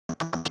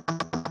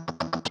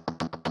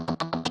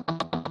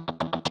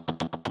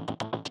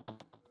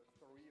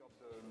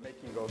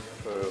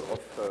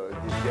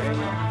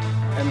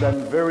and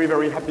I'm very,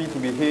 very happy to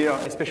be here,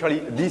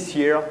 especially this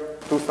year,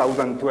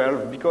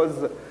 2012,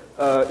 because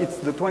it's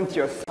the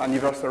 20th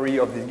anniversary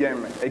of this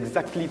game.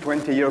 Exactly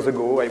 20 years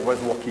ago, I was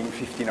working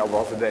 15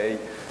 hours a day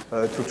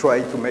to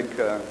try to make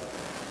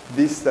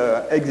this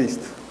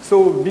exist.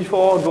 So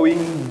before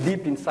going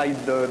deep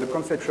inside the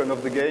conception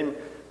of the game,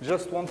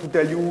 just want to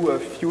tell you a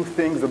few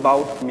things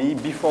about me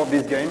before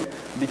this game,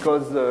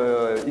 because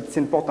it's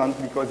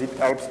important, because it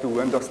helps to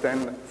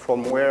understand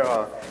from where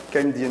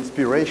came the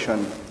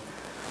inspiration.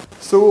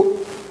 So,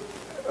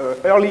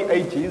 early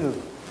 80s,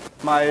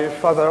 my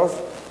father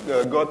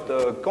got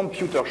a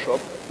computer shop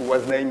who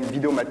was named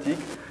Videomatic.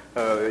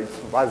 It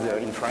was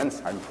in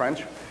France, I'm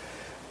French.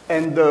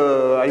 And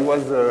I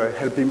was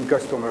helping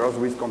customers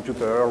with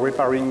computers,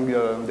 repairing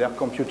their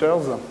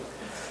computers.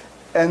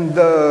 And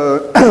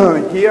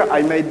here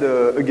I made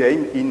a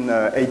game in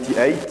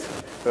 '88,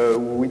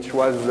 which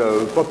was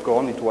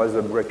Popcorn. It was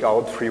a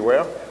breakout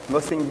freeware.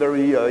 Nothing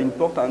very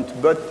important,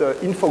 but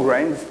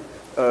Infogrames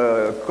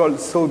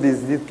saw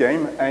this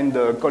game and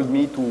called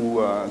me to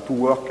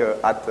work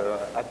at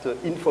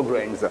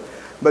Infogrames.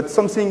 But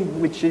something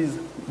which is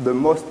the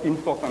most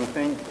important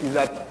thing is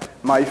that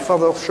my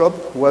father's shop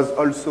was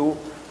also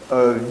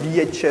a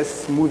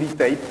VHS movie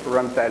tape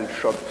rental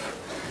shop.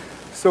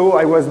 So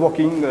I was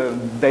working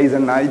days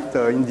and nights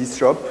in this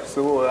shop.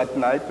 So at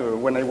night,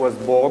 when I was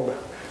bored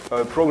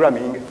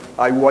programming,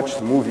 I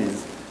watched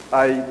movies.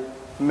 I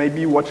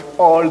maybe watched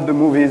all the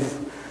movies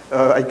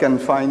I can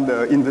find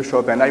in the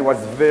shop, and I was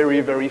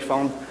very, very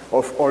fond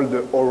of all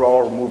the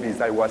horror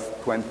movies. I was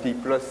 20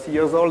 plus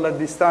years old at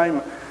this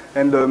time,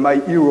 and my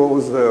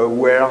heroes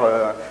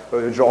were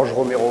George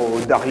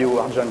Romero, Dario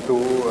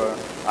Argento.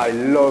 I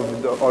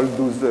loved all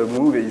those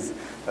movies.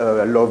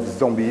 I love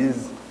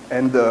zombies,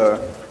 and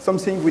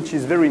something which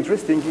is very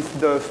interesting is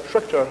the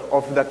structure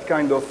of that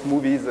kind of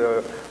movies,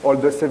 all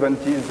the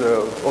 70s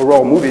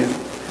horror movies,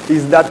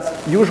 is that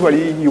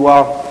usually you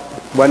are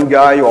one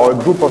guy or a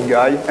group of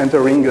guys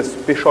entering a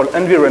special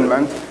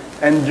environment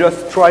and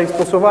just tries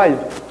to survive.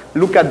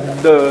 Look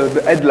at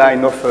the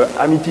headline of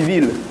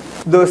Amityville.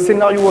 The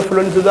scenario of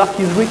Alone in the Dark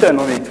is written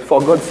on it. For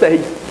God's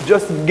sake,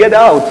 just get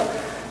out.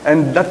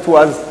 And that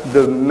was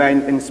the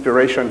main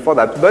inspiration for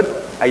that. But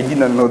I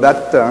didn't know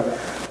that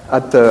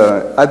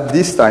at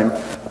this time.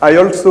 I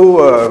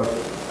also,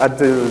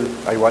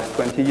 I was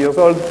 20 years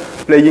old,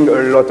 playing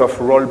a lot of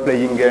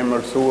role-playing game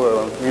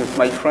also with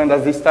my friend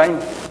at this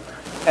time.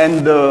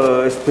 And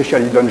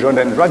especially Dungeons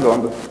and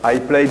Dragons. I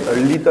played a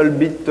little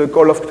bit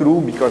Call of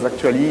Cthulhu because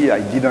actually I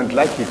didn't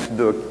like it.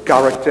 The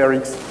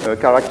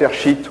character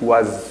sheet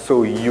was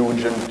so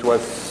huge and it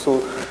was so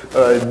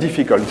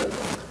difficult.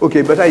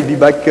 Okay, but I'll be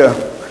back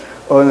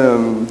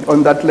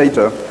on that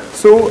later.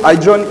 So I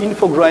joined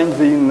Infogrames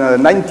in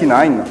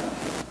 '99.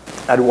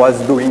 I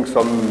was doing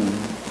some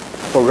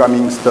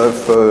programming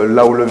stuff,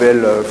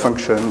 low-level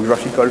function,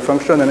 graphical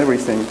function and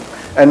everything.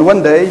 And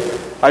one day,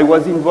 I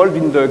was involved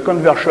in the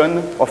conversion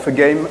of a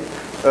game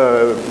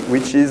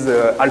which is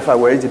Alpha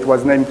Waves. It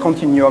was named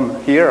Continuum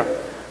here.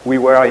 We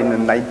were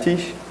in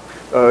 '90.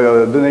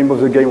 The name of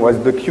the game was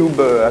The Cube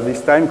at this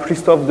time.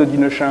 Christophe de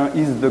Dinechin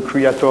is the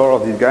creator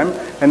of this game.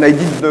 And I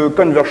did the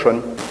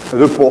conversion,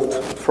 the port,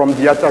 from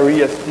the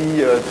Atari ST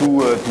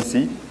to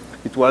PC.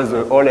 It was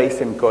all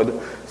ASM code.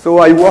 So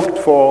I worked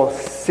for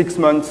 6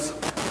 months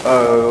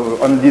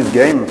on this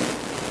game.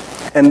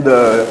 And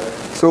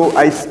so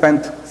I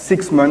spent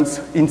 6 months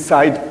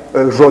inside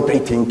a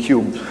rotating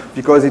cube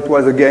because it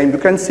was a game. You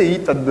can see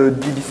it at the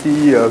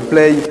GDC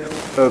play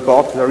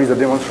part. There is a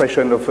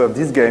demonstration of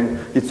this game.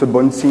 It's a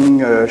bouncing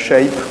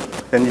shape,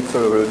 and it's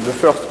the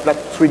first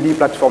 3D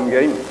platform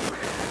game.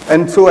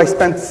 And so I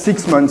spent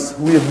 6 months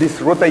with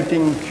this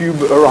rotating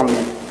cube around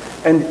me,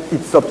 and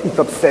it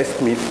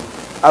obsessed me.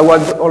 I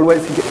was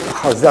always thinking,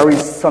 oh, there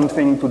is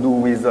something to do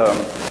with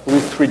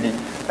 3D.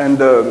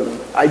 And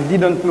I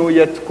didn't know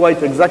yet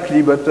quite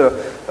exactly, but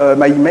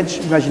my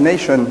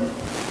imagination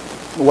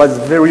was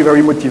very,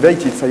 very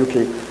motivated. Say,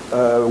 okay,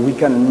 we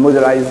can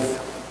modelize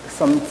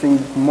something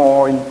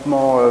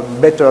more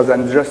better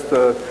than just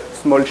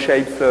small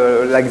shapes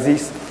like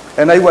this.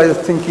 And I was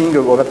thinking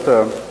about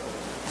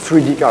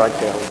 3D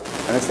characters.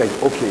 And I said,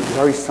 okay,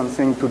 there is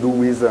something to do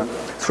with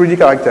 3D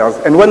characters.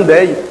 And one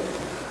day,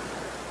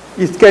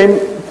 it came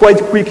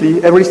quite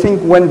quickly.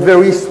 Everything went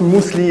very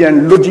smoothly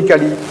and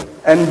logically.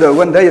 And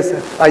one day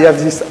I have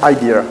this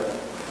idea.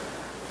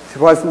 It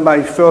was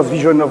my first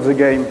vision of the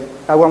game.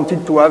 I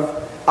wanted to have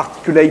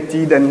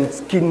articulated and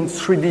skinned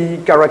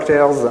 3D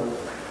characters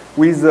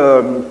with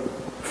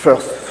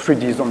first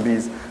 3D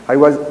zombies. I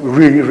was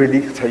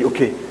really saying,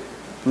 okay,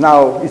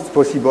 now it's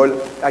possible.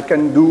 I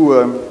can do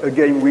a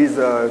game with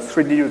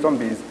 3D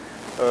zombies.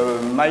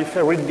 My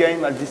favorite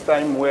game at this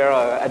time were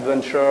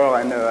adventure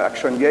and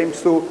action games,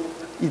 so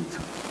it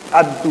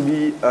had to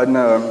be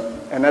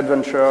an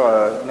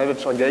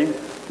adventure game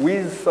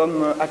with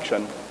some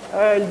action.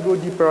 I'll go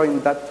deeper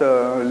in that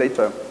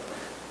later.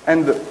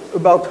 And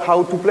about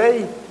how to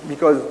play,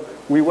 because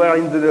we were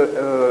in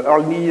the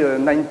early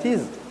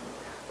 90s,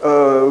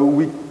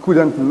 We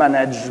couldn't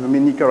manage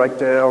many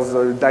characters,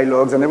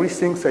 dialogues, and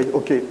everything. Say,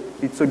 okay,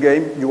 it's a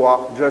game, you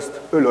are just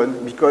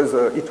alone, because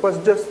it was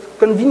just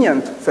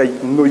convenient. Say,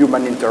 no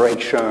human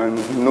interaction,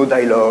 no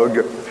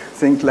dialogue,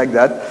 things like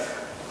that.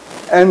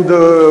 And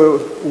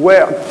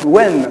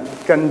when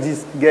can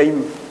this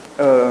game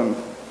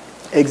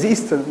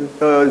exist?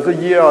 The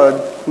year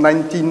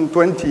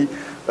 1920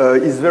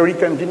 is very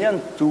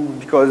convenient too,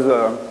 because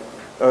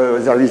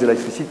there is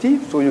electricity,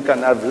 so you can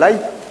have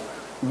light,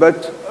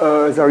 but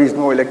there is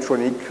no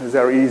electronic,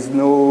 there is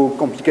no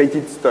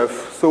complicated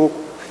stuff. So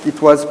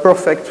it was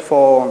perfect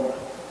for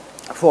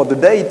the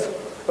date,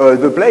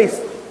 the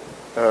place.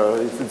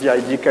 The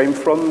idea came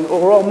from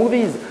horror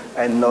movies,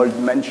 an old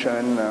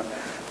mansion,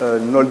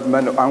 an old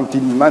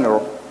haunted manor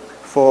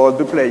for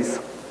the place.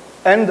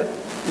 And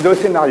the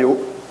scenario,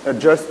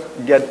 just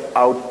get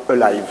out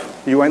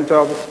alive. You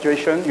enter the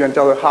situation, you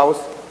enter the house,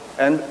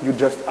 and you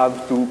just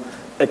have to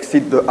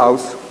exit the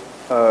house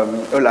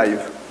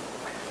alive.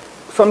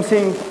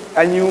 Something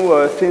I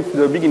knew since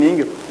the beginning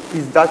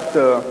is that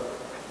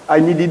I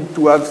needed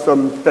to have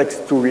some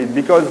text to read,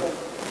 because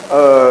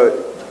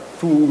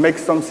to make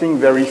something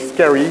very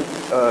scary,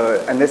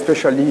 and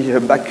especially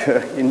back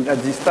at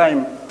this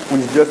time,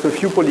 with just a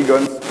few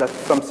polygons, that's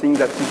something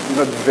that is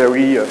not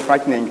very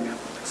frightening.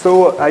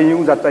 So I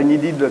knew that I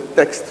needed a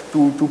text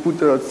to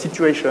put a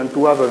situation,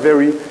 to have a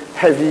very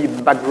heavy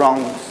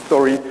background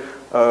story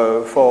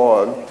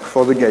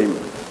for the game.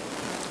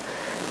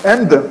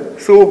 And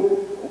so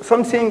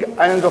something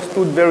I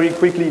understood very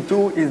quickly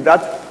too is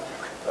that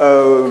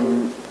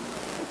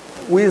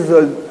with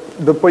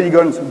the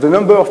polygons, the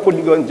number of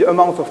polygons, the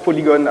amount of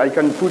polygon I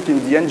can put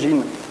in the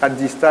engine at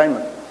this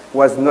time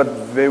was not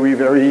very,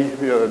 very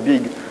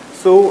big.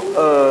 So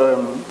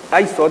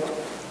I thought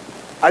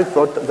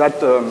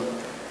that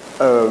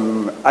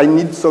I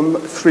need some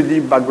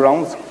 3D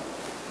backgrounds,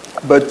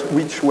 but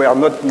which were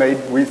not made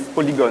with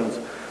polygons.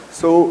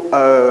 So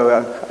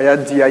I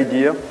had the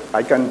idea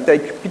I can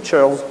take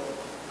pictures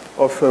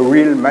of a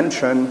real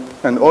mansion,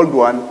 an old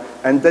one,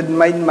 and then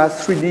make my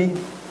 3D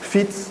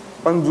fits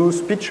on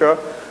those pictures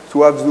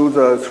to have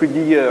those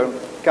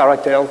 3D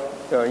characters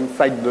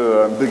inside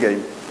the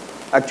game.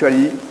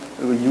 Actually,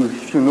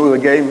 if you know the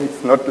game,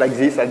 it's not like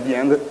this at the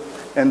end,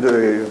 and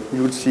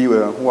you will see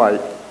why.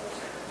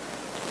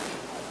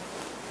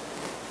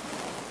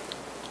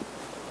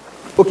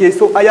 Okay,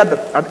 so I had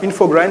at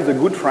Infogrames a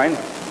good friend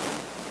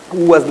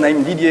who was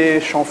named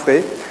Didier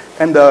Chanfray,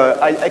 and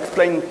I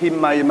explained him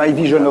my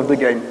vision of the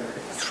game.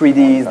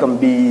 3D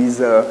zombies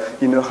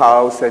in a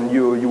house, and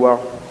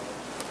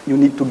you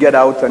need to get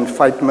out and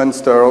fight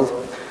monsters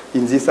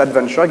in this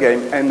adventure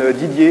game. And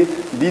Didier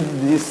did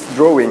this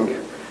drawing.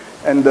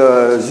 And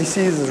this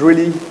is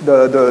really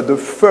the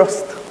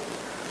first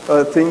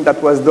thing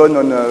that was done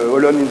on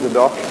Alone in the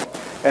Dark.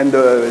 And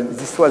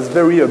this was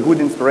very good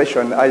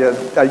inspiration.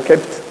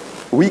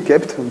 We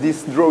kept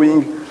this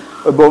drawing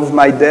above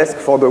my desk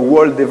for the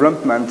world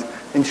development.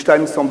 Each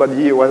time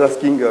somebody was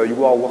asking,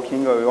 you are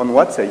working on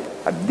what? Say,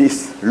 at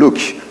this, look.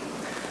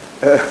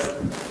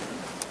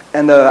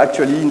 And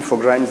actually,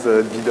 Infogrames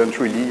didn't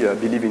really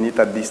believe in it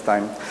at this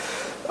time.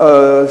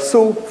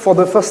 So for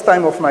the first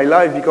time of my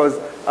life, because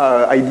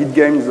I did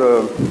games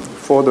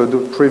for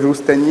the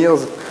previous 10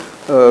 years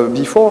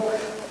before,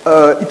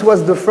 it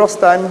was the first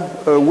time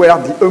where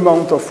the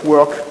amount of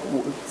work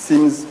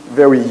seems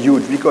very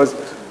huge, because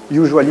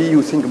usually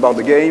you think about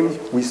the game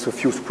with a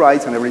few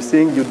sprites and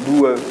everything, you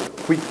do a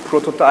quick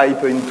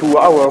prototype in 2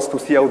 hours to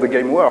see how the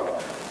game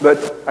works.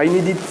 But I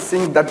needed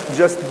things that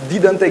just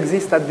didn't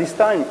exist at this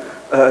time.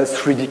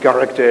 3D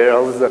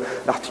characters,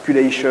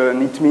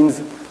 articulation, it means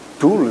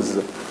tools.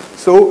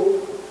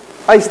 So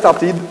I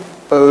started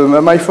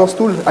my first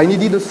tool. I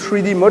needed a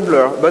 3D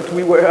modeler, but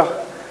we were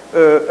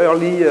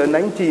early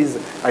 90s.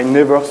 I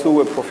never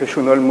saw a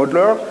professional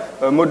modeler.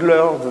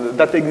 Modelers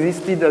that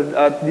existed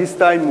at this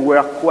time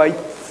were quite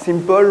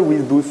simple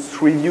with those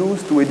 3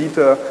 views to edit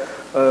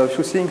a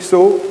few things.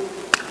 So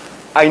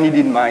I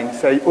needed mine.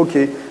 Say,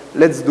 okay,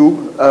 let's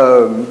do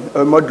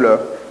a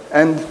modeler.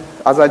 And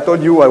as I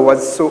told you, I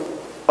was so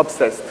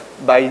obsessed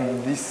by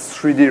this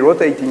 3D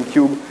rotating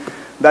cube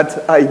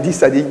that I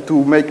decided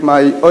to make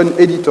my own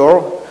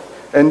editor.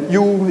 And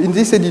in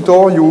this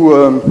editor,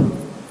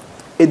 you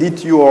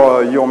edit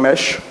your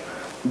mesh,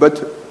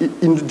 but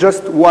in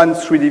just one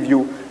 3D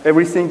view.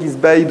 Everything is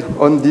based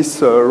on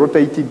this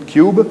rotated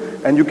cube,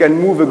 and you can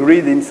move a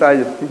grid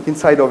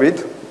inside of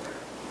it,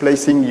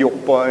 placing your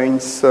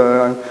points,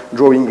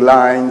 drawing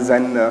lines,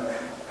 and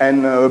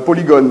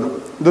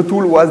polygon. The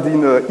tool was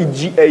in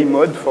EGA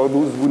mode, for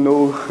those who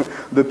know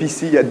the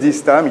PC at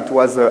this time. It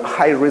was a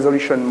high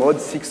resolution mode,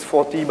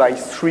 640 by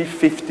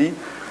 350.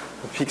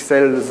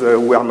 Pixels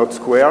were not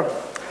square.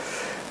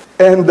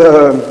 And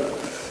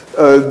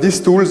these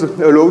tools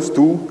allows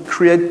to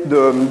create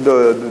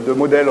the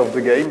model of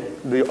the game,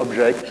 the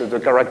object, the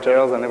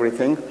characters and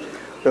everything.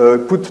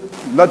 Put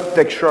not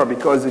texture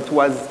because it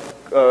was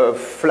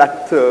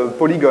flat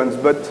polygons,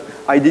 but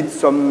I did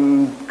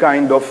some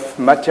kind of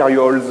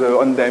materials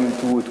on them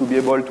to be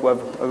able to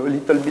have a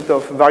little bit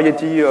of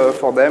variety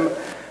for them.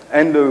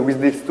 And with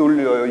this tool,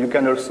 you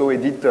can also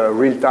edit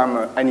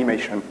real-time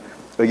animation.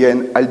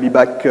 Again, I'll be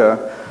back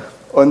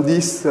on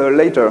this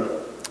later.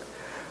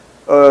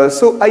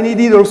 So I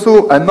needed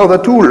also another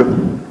tool.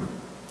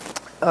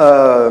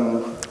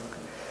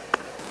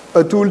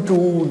 A tool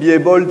to be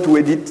able to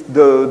edit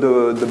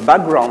the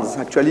backgrounds,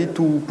 actually,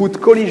 to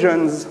put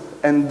collisions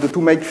and to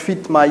make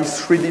fit my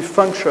 3D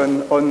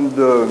function on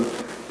the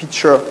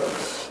picture.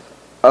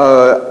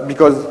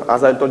 Because,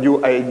 as I told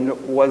you, I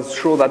was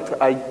sure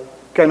that I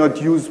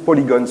cannot use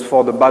polygons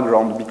for the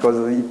background because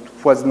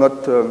it was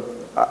not,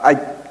 I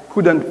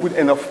couldn't put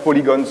enough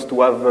polygons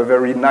to have a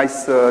very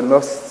nice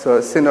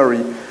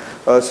scenery.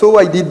 So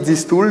I did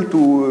this tool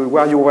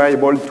where you were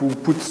able to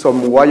put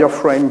some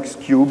wireframe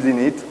cubes in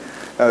it,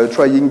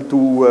 trying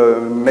to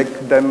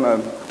make them,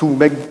 to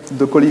make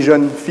the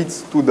collision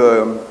fits to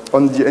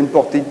on the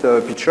imported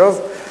pictures.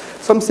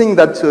 Something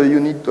that you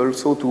need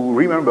also to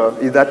remember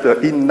is that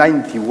in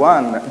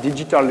 '91,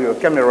 digital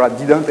camera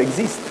didn't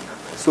exist.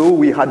 So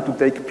we had to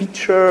take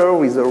picture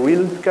with a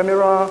real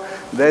camera,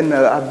 then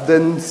have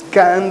them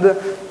scanned.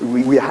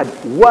 We had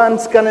one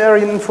scanner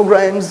in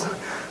Infogrames,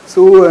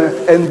 so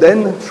and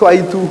then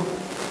try to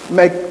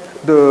make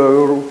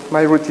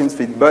my routines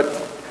fit. But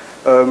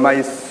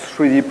my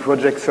 3D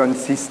projection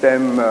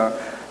system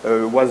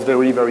was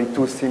very, very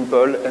too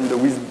simple, and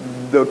with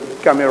the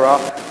camera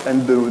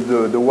and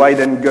the wide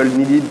angle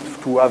needed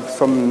to have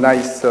some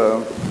nice,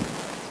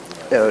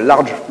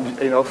 large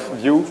enough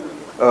view,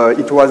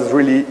 it was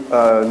really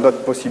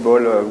not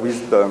possible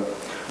with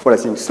what I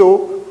think.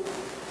 So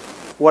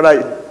what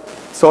I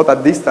thought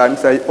at this time,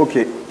 say,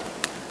 okay,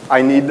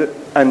 I need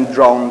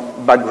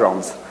hand-drawn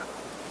backgrounds.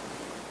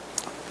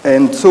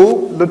 And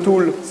so the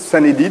tool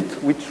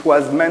Senedit, which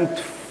was meant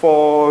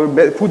for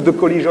put the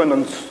collision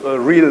on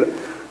real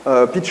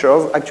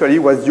pictures, actually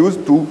was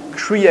used to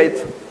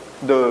create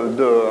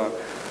the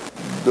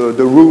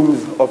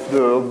rooms of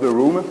the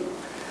room.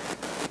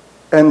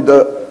 And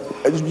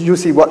you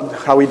see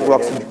how it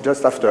works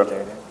just after.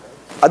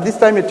 At this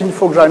time at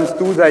Infogrames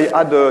too, they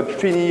had a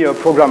trainee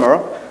programmer.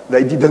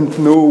 They didn't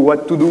know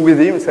what to do with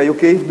him. Say,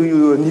 okay, do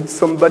you need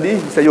somebody?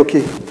 Say,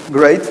 okay,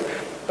 great.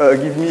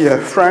 Give me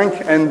Frank,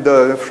 and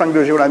Frank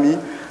de Girolami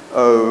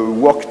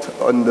worked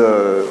on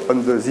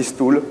this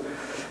tool,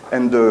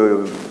 and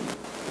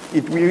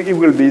he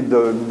will be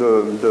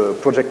the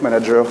project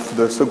manager of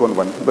the second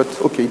one. But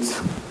okay,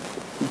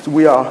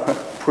 we are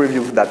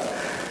preview that.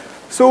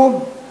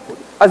 So,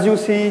 as you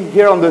see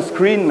here on the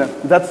screen,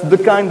 that's the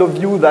kind of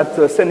view that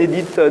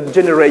Senedit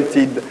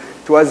generated.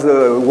 It was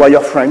a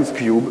wireframe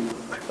cube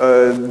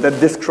that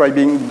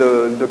describing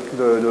the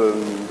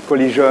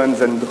collisions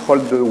and all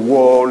the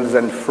walls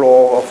and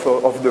floor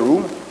of the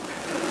room.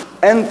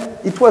 And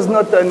it was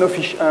not an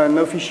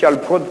official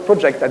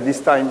project at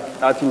this time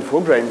at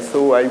Infogrames,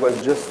 so I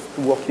was just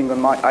working on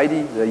my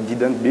idea. They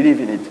didn't believe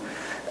in it.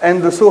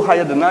 And so I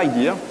had an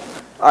idea.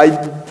 I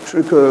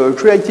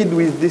created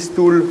with this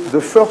tool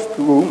the first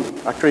room,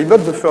 actually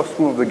not the first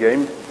room of the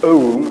game, a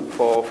room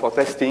for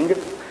testing.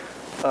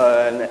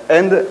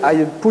 And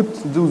I put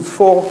those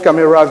 4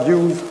 camera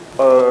views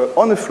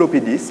on a floppy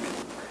disk,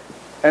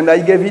 and I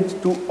gave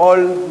it to all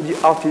the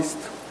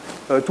artists,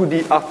 to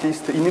the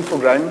artists in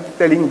Infogrames,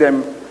 telling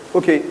them,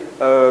 okay,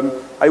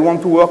 I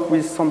want to work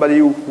with somebody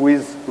who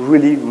is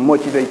really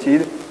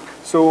motivated.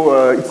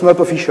 So it's not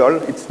official,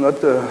 it's not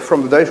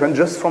from the direction,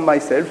 just from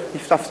myself.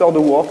 If after the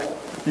work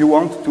you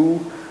want to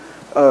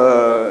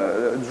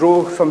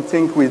draw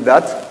something with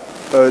that,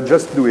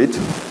 just do it.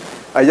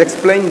 I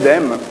explained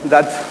them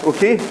that,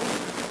 okay,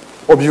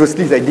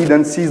 obviously they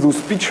didn't see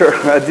those pictures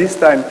at this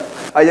time.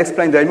 I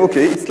explained them,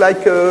 okay, it's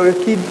like a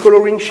kid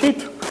coloring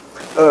sheet.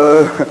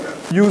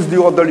 Use the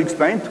Deluxe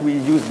Paint. We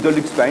used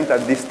Deluxe Paint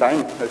at this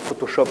time.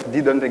 Photoshop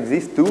didn't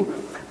exist too.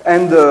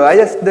 And I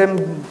asked them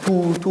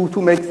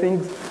to make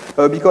things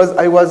because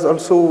I was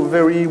also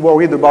very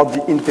worried about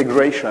the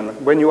integration.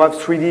 When you have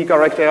 3D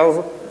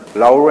characters,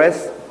 low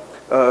res,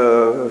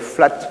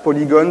 flat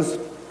polygons,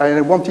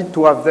 I wanted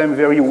to have them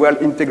very well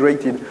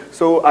integrated.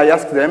 So I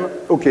asked them,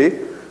 okay,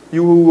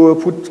 you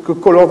put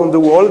colors on the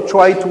wall,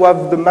 try to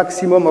have the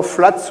maximum of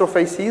flat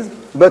surfaces,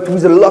 but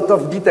with a lot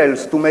of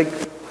details to make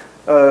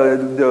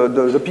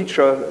the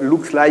picture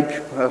looks like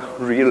a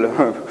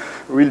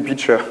real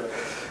picture.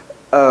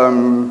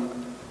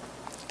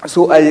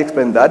 So I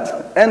explained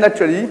that, and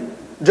actually,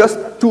 just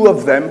 2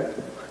 of them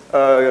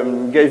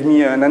gave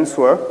me an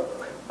answer.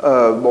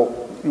 Well,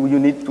 you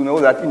need to know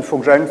that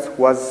Infogrames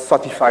was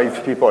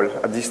 35 people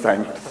at this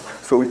time,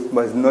 so it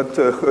was not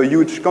a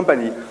huge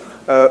company.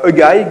 A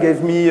guy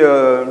gave me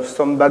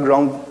some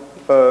background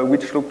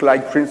which looked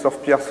like Prince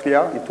of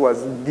Persia. It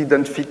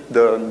didn't fit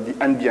the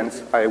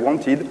ambience I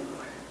wanted.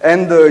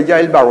 And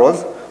Yael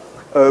Barrows,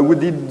 who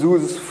did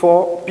those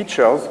 4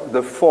 pictures,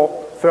 the 4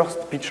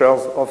 first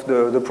pictures of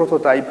the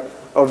prototype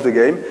of the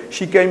game.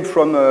 She came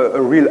from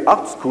a real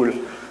art school.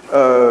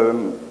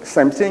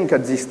 Same thing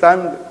at this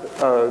time.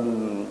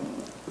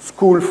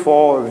 school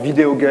for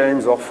video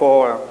games or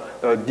for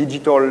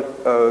digital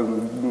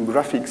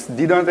graphics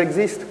didn't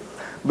exist.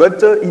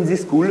 But in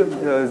this school,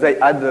 they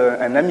had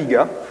an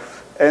Amiga.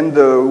 And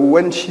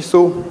when she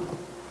saw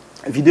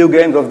video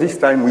games of this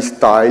time with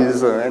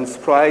tiles and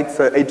sprites,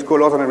 8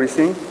 colors and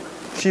everything,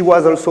 she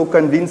was also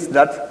convinced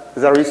that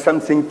there is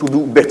something to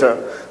do better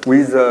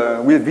with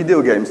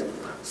video games.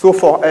 So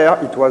for her,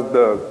 it was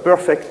the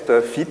perfect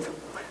fit.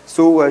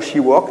 So she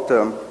worked.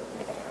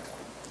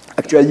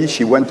 Actually,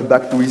 she went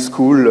back to his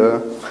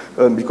school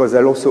because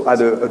I also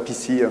had a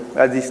PC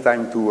at this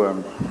time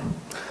too.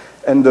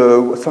 And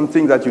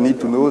something that you need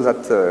to know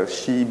that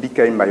she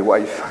became my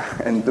wife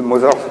and the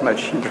mother of my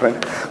children.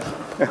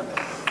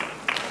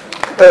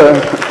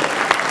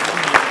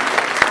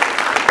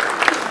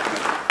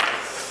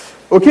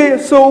 Okay,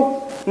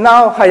 so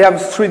now I have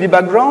 3D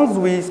backgrounds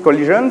with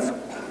collisions.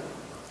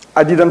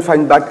 I didn't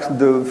find back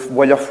the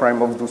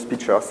wireframe of those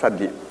pictures,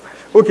 sadly.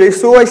 Okay,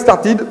 so I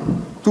started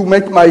to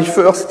make my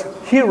first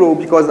hero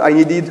because I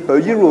needed a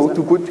hero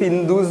to put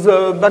in those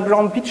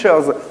background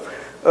pictures.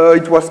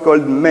 It was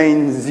called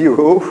Main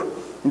Zero.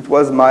 It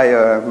was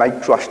my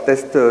crash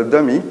test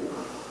dummy.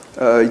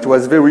 It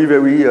was very,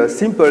 very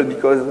simple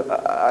because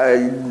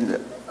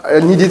I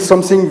needed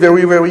something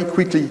very, very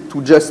quickly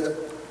to just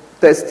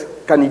test,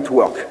 can it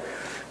work?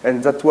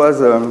 And that was,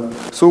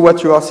 so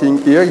what you are seeing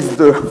here is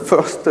the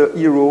first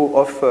hero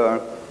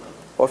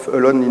of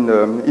Alone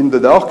in the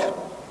Dark,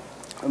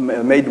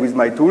 made with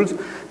my tools.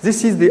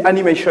 This is the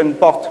animation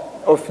part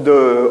of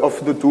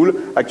the tool.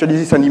 Actually,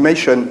 this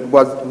animation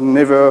was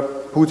never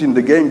put in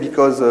the game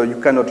because you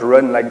cannot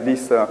run like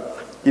this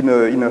in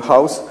a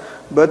house.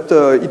 But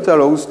it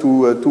allows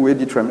to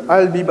edit frame.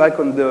 I'll be back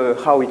on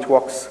how it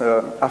works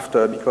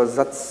after because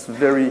that's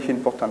very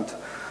important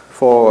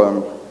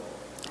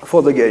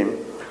for the game.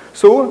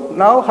 So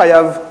now I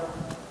have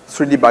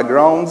 3D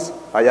backgrounds.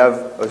 I have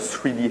a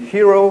 3D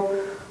hero.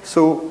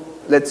 So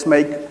let's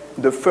make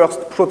the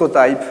first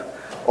prototype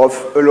of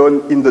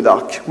Alone in the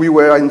Dark. We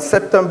were in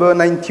September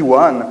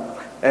 '91,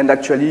 and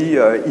actually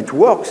it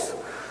works.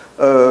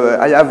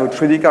 I have a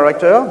 3D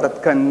character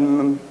that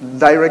can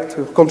direct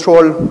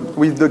control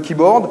with the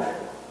keyboard.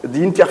 The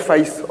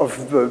interface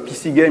of the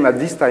PC game at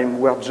this time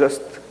were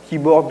just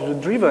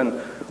keyboard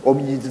driven.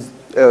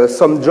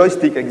 Some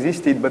joystick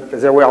existed, but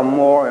they were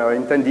more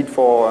intended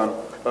for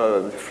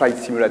flight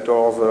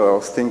simulators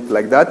or things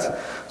like that.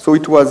 So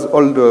it was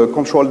all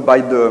controlled by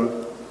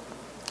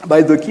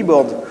the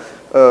keyboard.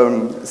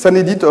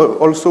 SunEdit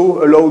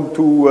also allowed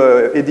to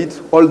edit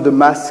all the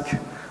mask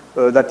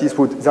that is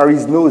put. There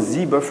is no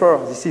Z buffer.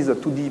 This is a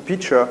 2D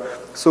picture.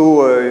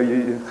 So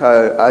you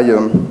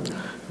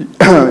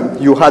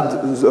had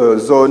a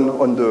zone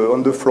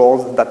on the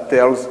floors that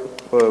tells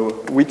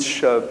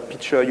which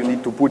picture you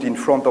need to put in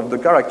front of the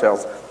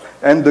characters.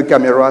 And the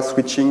camera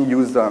switching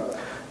used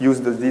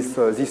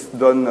this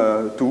done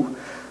too.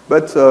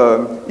 But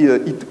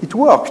it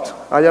worked.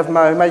 I have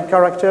my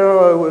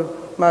character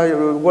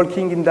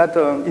walking in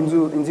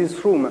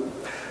this room.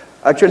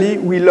 Actually,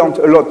 we learned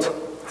a lot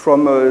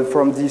from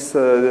this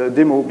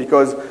demo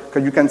because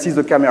you can see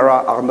the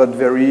camera are not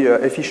very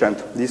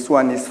efficient. This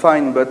one is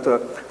fine, but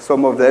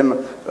some of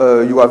them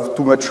you have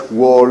too much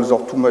walls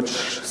or too much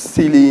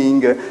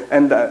ceiling.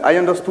 And I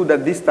understood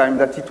at this time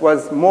that it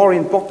was more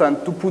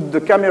important to put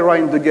the camera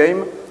in the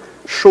game,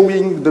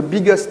 showing the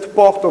biggest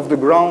part of the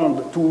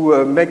ground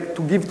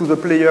to give to the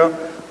player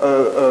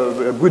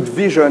a good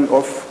vision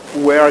of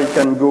where it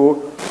can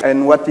go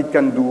and what it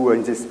can do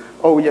in this.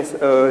 Oh yes,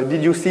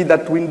 did you see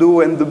that window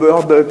and the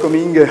bird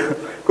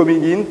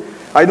coming in?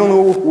 I don't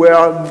know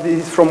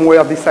from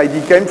where this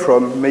idea came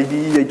from.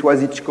 Maybe it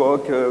was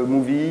Hitchcock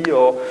movie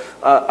or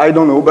I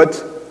don't know,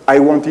 but I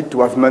wanted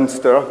to have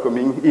monster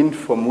coming in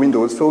from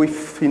windows. So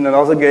if in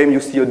another game you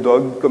see a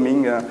dog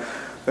coming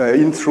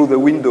in through the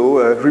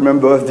window,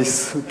 remember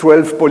these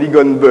 12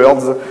 polygon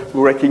birds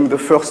breaking the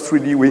first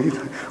 3D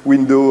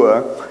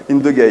window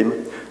in the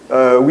game.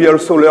 We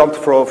also learned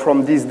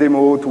from this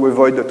demo to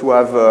avoid to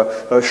have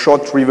a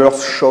short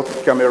reverse shot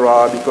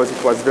camera because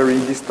it was very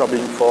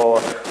disturbing for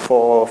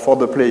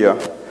the player.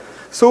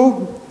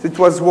 So it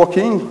was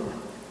working,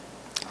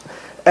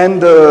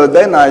 and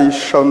then I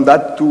shown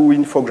that to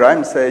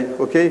Infogram, say,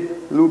 okay,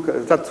 look,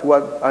 that's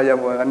what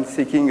I'm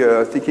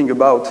thinking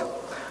about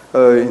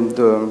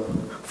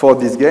for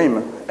this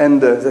game,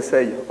 and they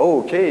say,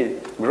 oh, okay,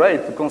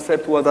 great, the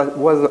concept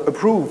was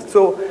approved.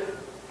 So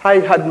I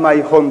had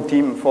my home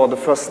team for the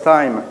first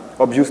time,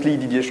 obviously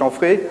Didier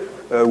Chanfray,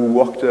 who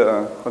worked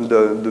on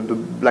the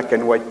black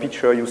and white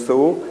picture you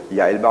saw,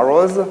 Yael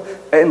Barroz,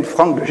 and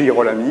Frank de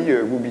Girolami,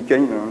 who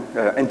became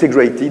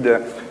integrated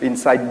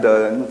inside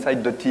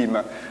the team.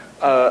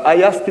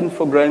 I asked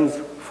Infogrames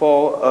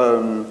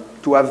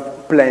to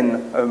have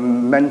plain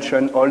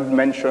old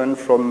mention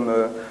from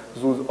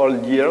those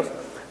old years,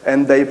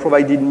 and they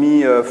provided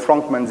me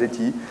Frank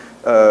Manzetti.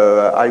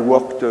 I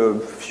worked a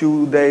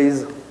few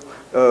days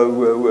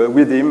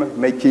with him,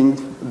 making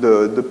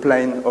the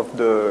plane of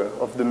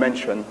the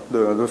mansion,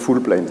 the full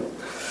plane.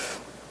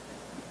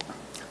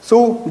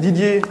 So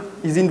Didier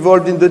is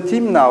involved in the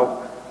team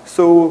now.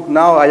 So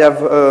now I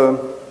have a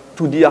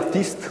 2D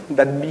artist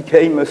that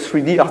became a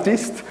 3D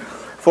artist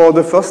for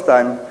the first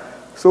time.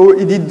 So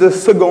he did the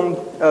second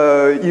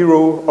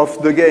hero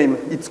of the game.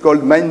 It's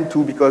called main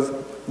 2 because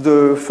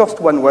the first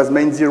one was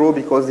main 0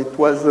 because it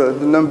was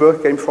the number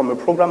came from a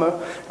programmer,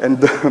 and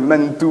the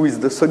main 2 is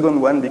the second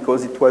one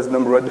because it was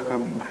numbered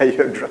by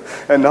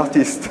an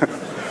artist.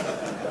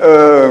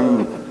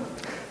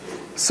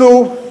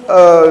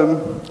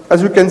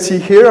 As you can see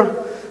here,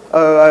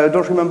 I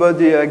don't remember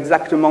the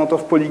exact amount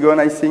of polygon.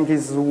 I think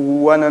it's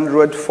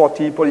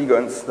 140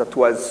 polygons. That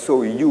was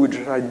so huge.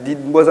 I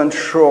wasn't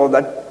sure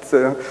that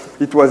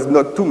it was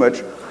not too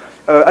much.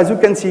 As you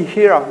can see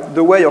here,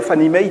 the way of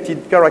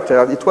animated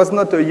characters, it was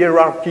not a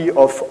hierarchy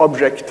of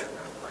objects.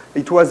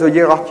 It was a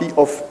hierarchy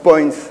of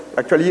points.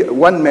 Actually,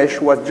 one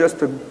mesh was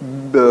just a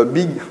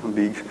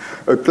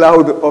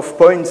cloud of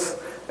points,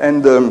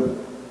 and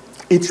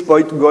each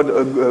point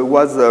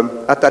was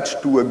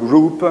attached to a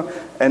group,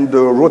 and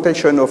the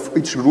rotation of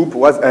each group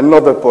was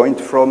another point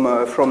from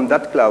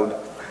that cloud.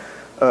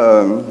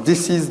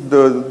 This is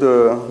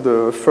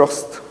the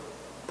first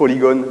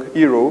polygon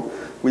hero,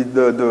 with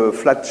the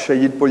flat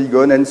shaded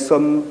polygon and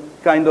some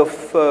kind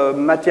of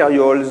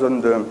materials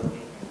on the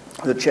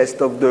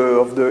chest of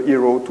the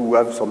hero to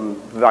have some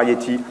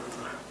variety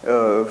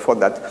for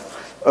that.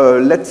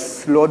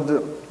 Let's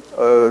load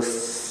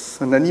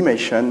an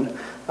animation.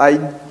 I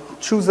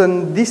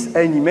chosen this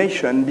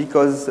animation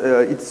because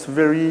it's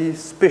very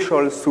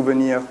special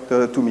souvenir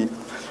to me.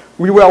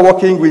 We were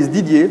working with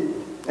Didier,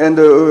 and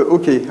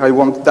okay, I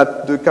want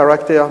that the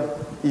character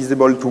is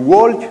able to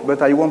walk,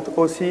 but I want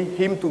also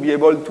him to be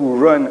able to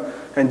run.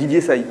 And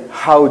Didier said,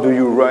 how do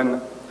you run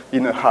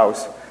in a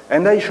house?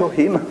 And I show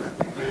him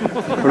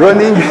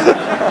running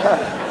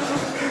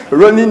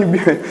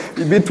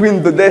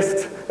between the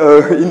desks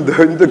in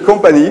the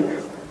company,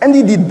 and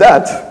he did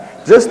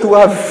that just to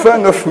have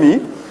fun of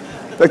me.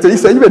 Actually, he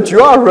said, but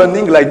you are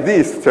running like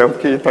this. So,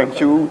 okay, thank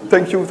you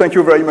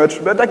very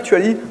much. But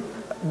actually,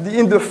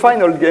 in the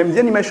final game, the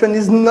animation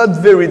is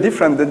not very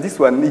different than this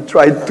one. He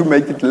tried to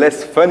make it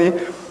less funny,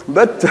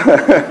 but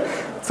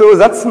so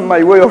that's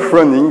my way of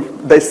running,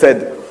 they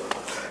said.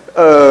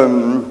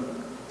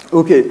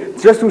 Okay,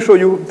 just to show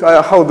you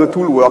how the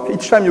tool works.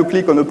 Each time you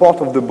click on a part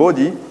of the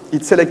body,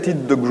 it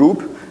selected the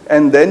group,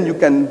 and then you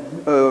can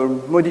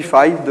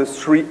modify the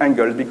 3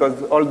 angles,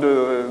 because all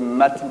the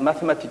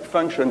mathematic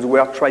functions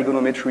were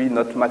trigonometry,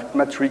 not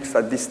matrix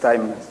at this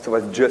time. It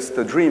was just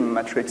a dream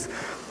matrix.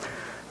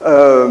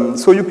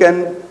 So you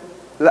can,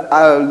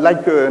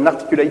 like an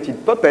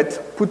articulated puppet,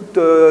 put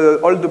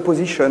all the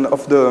position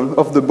of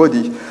the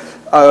body.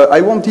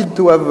 I wanted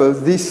to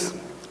have this,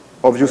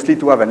 obviously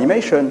to have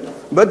animation,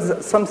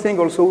 but something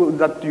also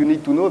that you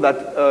need to know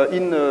that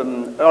in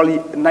early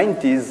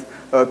 90s,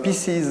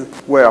 PCs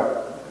were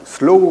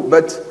slow,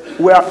 but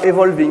were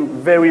evolving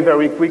very,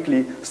 very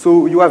quickly.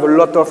 So you have a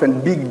lot of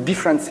and big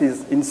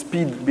differences in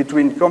speed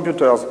between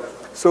computers.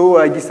 So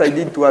I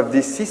decided to have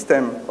this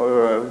system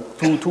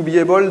to be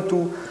able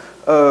to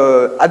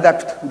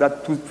adapt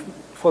that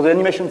for the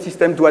animation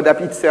system to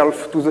adapt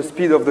itself to the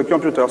speed of the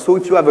computer. So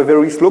if you have a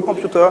very slow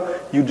computer,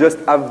 you just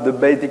have the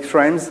basic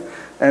frames.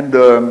 And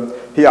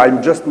here I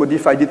just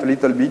modified it a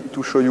little bit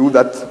to show you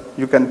that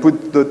you can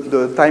put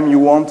the time you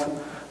want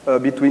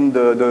between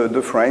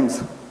the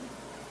frames.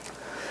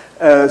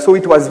 So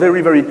it was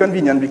very, very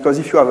convenient, because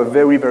if you have a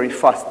very, very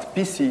fast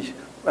PC,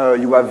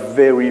 you have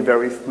very,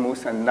 very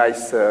smooth and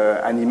nice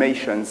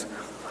animations.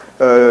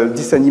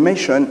 This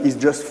animation is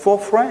just 4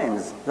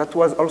 frames. That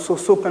was also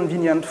so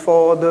convenient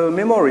for the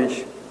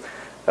memory.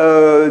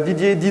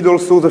 Didier did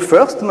also the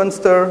first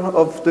monster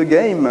of the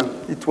game.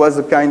 It was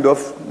a kind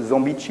of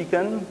zombie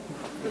chicken.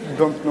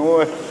 Don't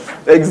know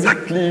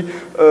exactly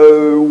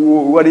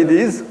what it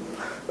is.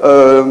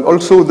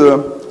 Also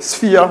the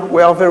sphere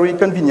were very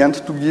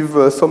convenient to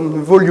give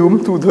some volume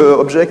to the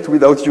object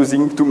without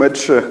using too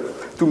much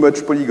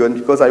polygon,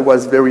 because I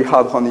was very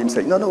hard on him,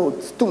 saying, no,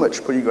 it's too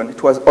much polygon.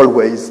 It was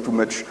always too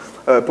much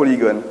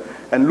polygon.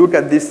 And look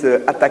at this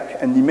attack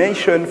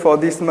animation for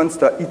this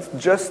monster. It's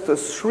just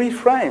 3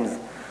 frames.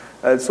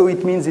 So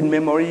it means in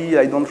memory,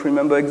 I don't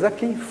remember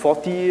exactly,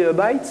 40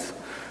 bytes.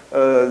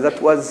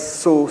 That was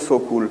so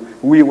cool.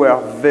 We were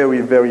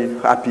very, very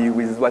happy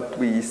with what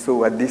we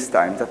saw at this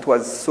time. That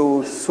was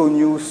so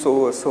new,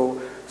 so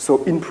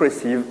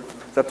impressive.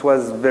 That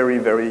was very,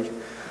 very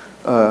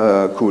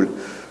cool.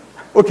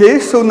 Okay,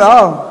 so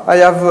now I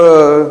have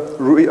a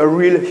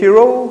real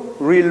hero,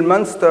 real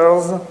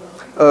monsters,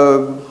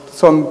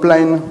 some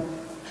plan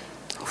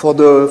for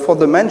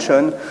the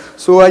mansion.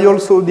 So I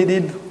also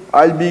needed,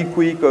 I'll be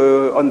quick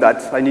on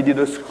that. I needed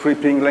a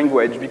scripting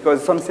language,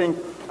 because something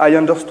I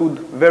understood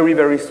very,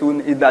 very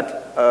soon is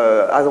that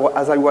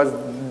as I was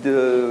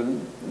the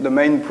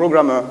main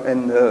programmer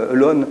and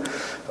alone,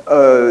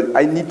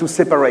 I need to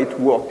separate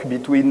work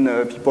between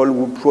people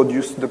who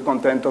produce the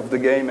content of the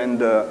game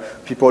and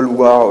people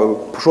who are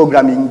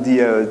programming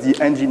the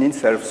engine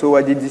itself. So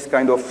I did this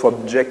kind of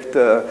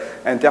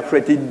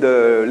object-interpreted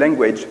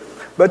language.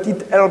 But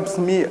it helps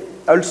me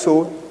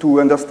also to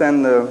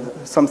understand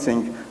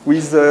something.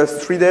 with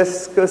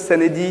 3desk,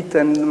 Senedit,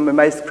 and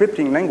my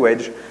scripting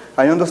language,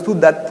 I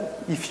understood that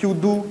if you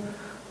do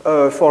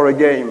for a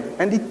game,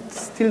 and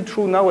it's still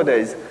true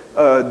nowadays,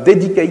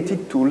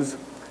 dedicated tools,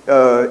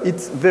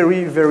 it's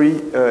very, very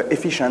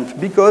efficient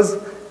because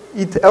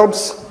it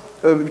helps,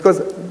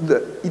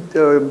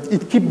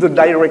 it keeps the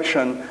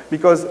direction,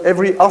 because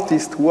every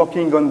artist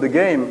working on the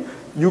game,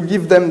 you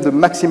give them the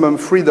maximum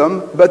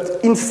freedom, but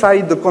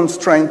inside the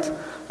constraint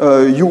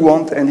you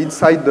want and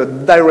inside the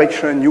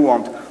direction you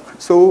want.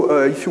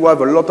 So if you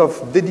have a lot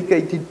of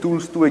dedicated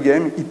tools to a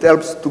game, it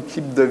helps to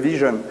keep the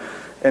vision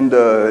and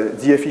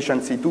the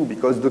efficiency too,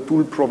 because the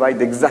tool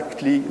provides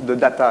exactly the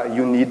data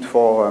you need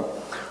for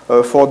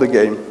the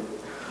game.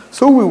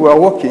 So we were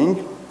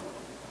working,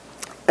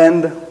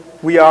 and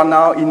we are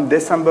now in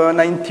December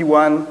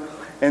 '91,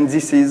 and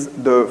this is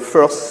the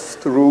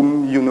first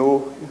room, you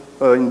know,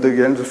 in the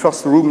game, the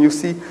first room you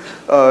see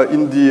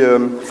in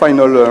the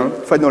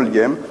final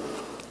game.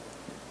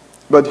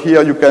 But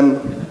here you can,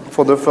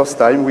 for the first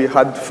time, we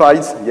had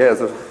fights. Yes,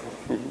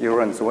 he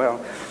runs well.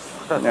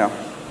 Yeah,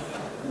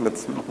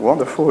 that's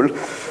wonderful.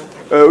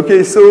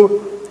 Okay, so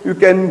you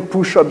can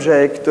push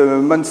object,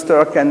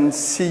 monster can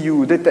see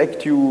you,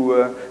 detect you,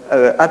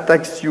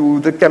 attacks you.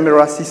 The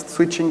camera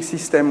switching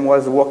system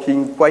was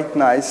working quite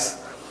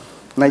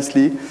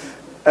nicely.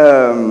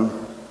 The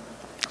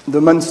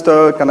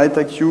monster can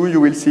attack you.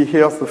 You will see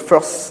here the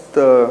first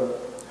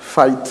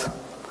fight,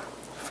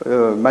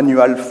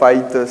 manual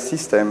fight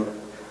system.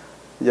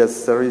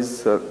 Yes, there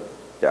is,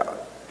 yeah,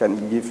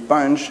 can give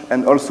punch,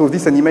 and also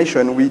this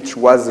animation which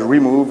was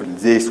removed,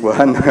 this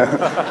one,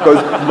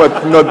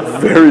 but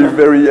not very,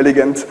 very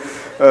elegant,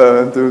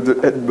 the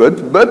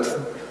headbutt, but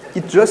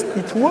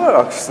it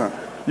works.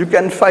 You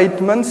can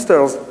fight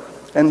monsters,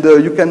 and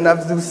you can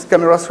have this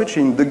camera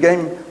switching. The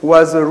game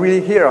was really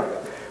here.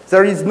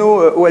 There is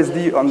no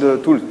OSD on the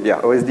tool.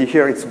 Yeah, OSD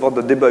here, it's for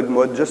the debug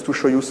mode, just to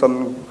show you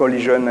some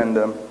collision and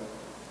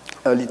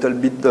a little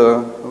bit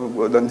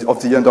of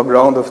the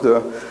underground of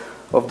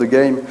the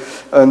game.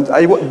 And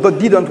but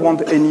didn't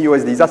want any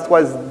OSD. That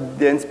was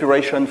the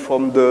inspiration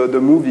from the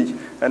movie.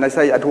 And I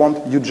say, I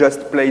want you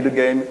just play the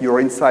game, you're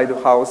inside the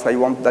house, I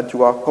want that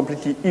you are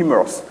completely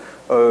immersed.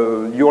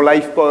 Your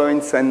life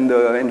points and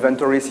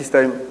inventory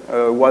system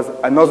was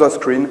another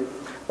screen,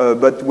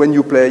 but when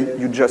you play,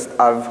 you just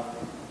have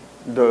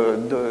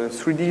the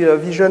 3D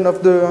vision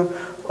of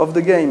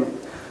the game.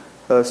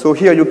 So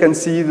here you can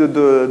see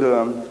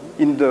the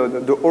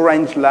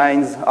orange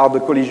lines are the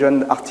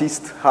collision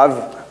artists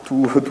have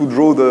to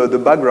draw the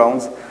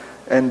backgrounds,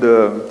 and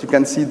you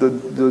can see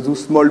those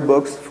small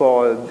box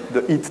for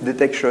the hit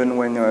detection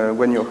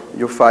when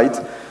you fight.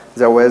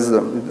 There was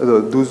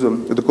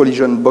the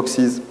collision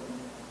boxes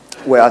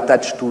were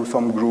attached to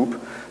some group,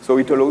 so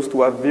it allows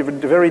to have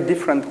very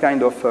different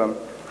kind of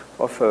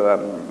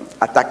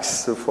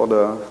attacks for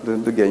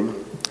the game.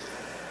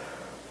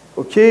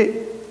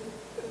 Okay,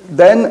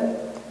 then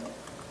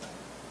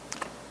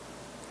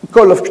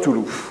Call of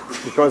Cthulhu,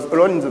 because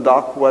Alone in the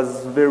Dark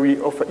is very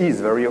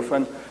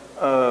often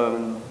a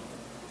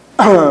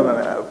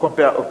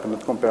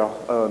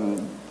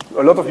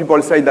lot of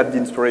people say that the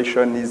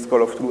inspiration is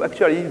Call of Cthulhu.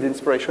 Actually, the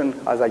inspiration,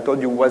 as I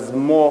told you, was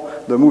more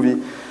the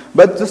movie.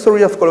 But the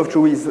story of Call of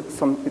Cthulhu is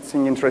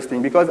something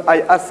interesting, because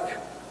I asked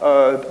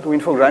to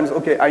Infogrames,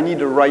 okay, I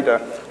need a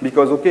writer,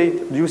 because, okay,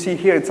 you see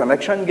here it's an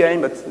action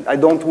game, but I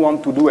don't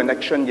want to do an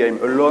action game.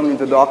 Alone in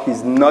the Dark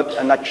is not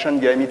an action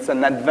game, it's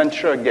an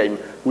adventure game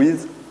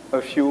with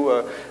a few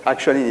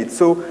action in it.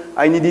 So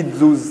I needed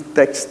those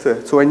texts,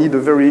 so I need a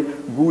very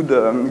good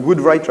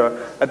writer.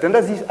 At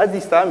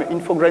this time,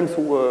 Infogrames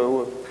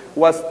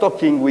was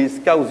talking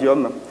with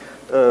Chaosium,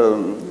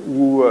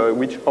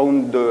 which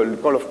owned the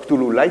Call of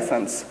Cthulhu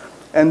license.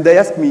 And they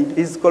asked me,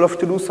 is Call of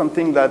Cthulhu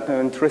something that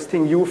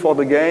interesting you for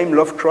the game,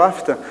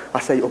 Lovecraft? I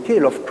say, okay,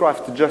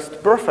 Lovecraft,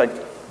 just perfect.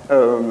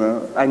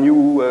 I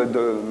knew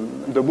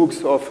the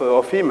books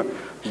of him,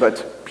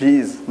 but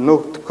please,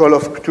 not Call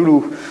of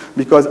Cthulhu,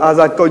 because as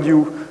I told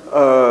you,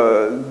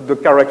 the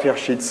character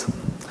sheets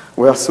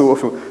were so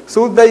awful.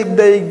 So they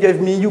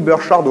gave me Hubert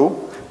Chardot.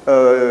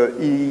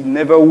 He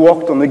never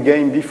worked on a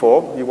game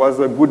before. He was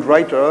a good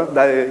writer.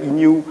 He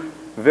knew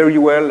very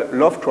well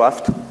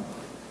Lovecraft,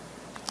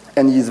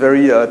 and he's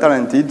very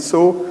talented.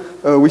 So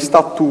we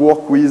start to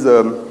work with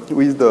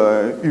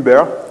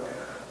Hubert.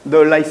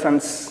 The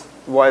license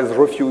was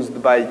refused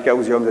by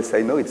Chaosium. They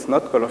say, no, it's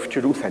not Call of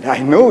Cthulhu. I said, I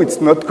know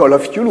it's not Call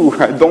of Cthulhu.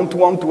 I don't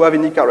want to have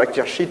any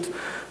character sheet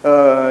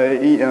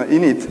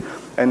in it.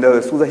 And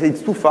so they say,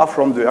 it's too far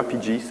from the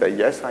RPG. I say,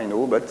 yes, I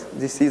know, but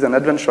this is an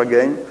adventure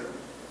game.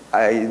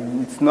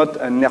 It's not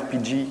an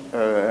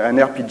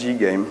RPG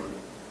game.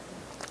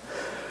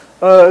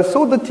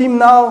 So the team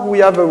now, we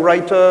have a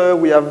writer,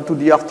 we have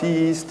 2D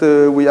artist,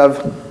 we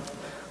have,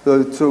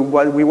 so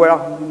while we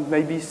were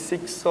maybe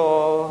 6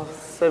 or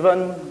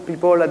 7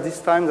 people at this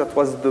time, that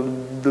was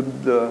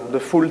the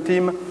full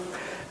team.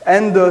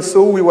 And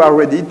so we were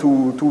ready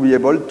to be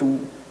able to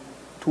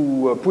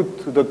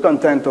put the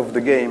content of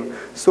the game.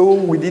 So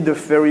we did a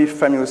very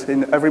famous,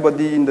 and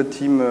everybody in the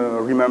team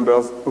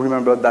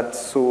remember that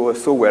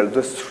so well.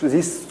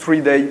 This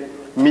 3-day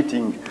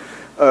meeting,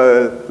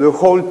 the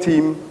whole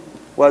team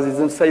was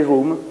in the same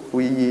room.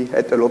 We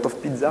ate a lot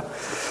of pizza,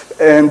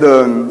 and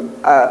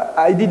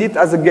I did it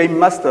as a game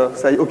master.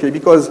 Say, okay,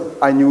 because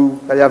I knew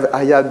I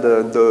had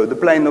the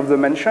plan of the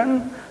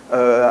mansion.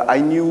 I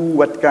knew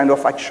what kind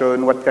of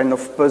action, what kind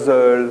of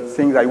puzzle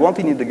things I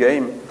wanted in the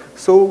game.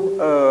 So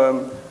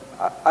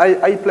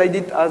I played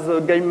it as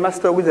a game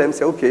master with them.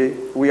 Say, okay,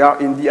 we are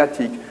in the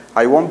attic.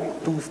 I want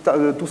to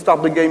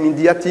start the game in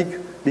the attic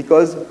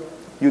because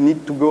you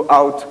need to go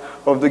out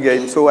of the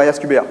game. So I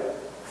asked Hubert,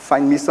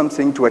 find me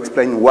something to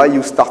explain why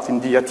you start in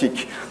the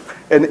attic.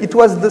 And it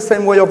was the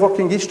same way of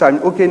working each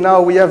time. Okay,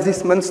 now we have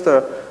this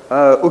monster.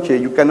 Okay,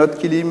 you cannot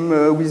kill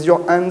him with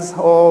your hands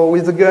or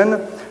with a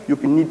gun. You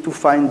need to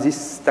find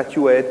this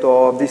statuette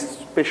or this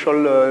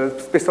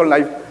special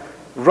knife.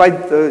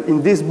 Right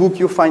in this book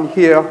you find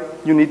here,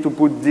 you need to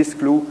put this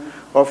clue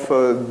of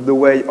the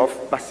way of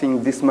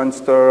passing this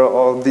monster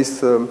or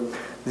this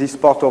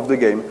part of the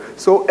game.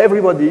 So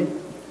everybody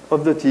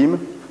of the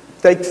team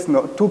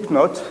took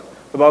note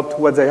about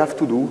what they have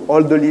to do,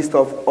 all the list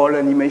of all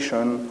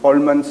animation, all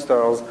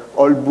monsters,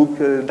 all books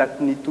that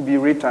need to be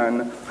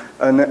written,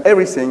 and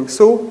everything.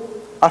 So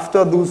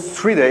after those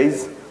 3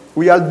 days,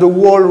 we had the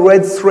whole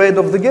red thread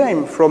of the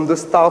game, from the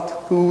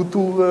start to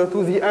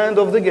the end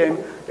of the game.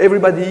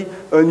 Everybody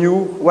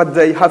knew what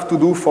they have to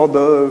do for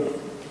the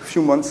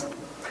few months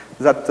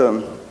that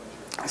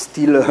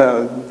still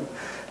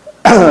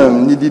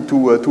needed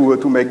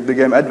to make the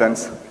game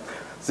advance.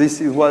 This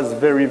was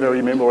very,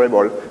 very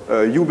memorable.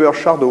 Hubert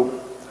Chardot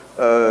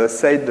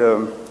said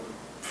a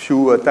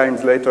few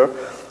times later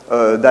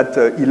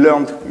that he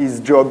learned his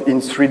job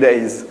in 3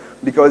 days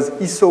because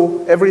he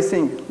saw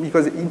everything,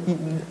 because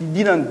he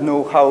didn't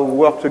know how to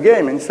work the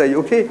game, and he said,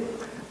 okay,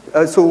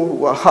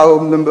 so how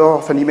number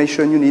of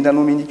animation you need, how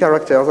many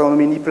characters, how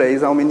many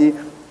plays, how many,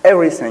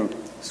 everything.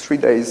 3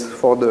 days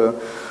for the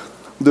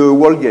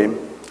whole game.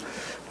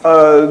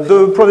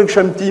 The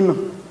production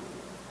team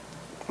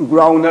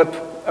grown up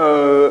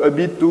a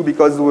bit too,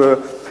 because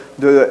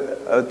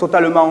the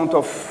total amount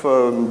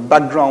of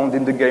background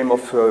in the game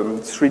of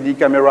 3D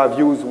camera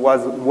views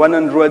was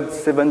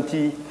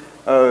 170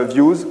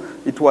 views.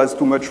 It was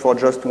too much for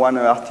just one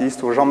artist.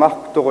 So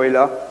Jean-Marc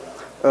Torella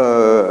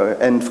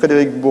and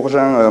Frederick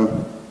Bourgin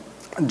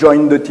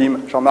joined the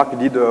team. Jean-Marc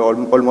did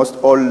almost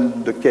all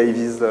the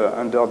caves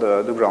under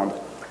the ground.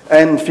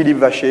 And Philippe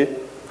Vacher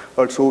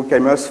also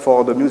came us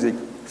for the music.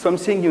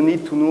 Something you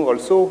need to know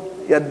also,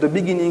 at the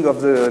beginning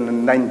of the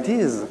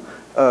 90s,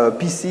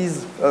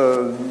 PCs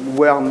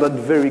were not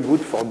very good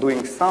for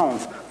doing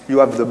sounds. You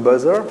have the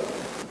buzzer,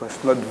 it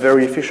was not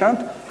very efficient.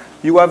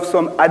 You have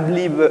some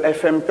ad-lib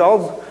FM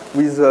cards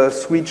with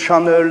 3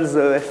 channels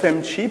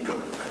FM chip.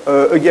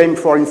 A game,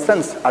 for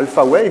instance,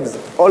 Alpha Waves,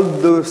 all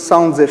the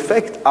sound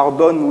effects are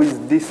done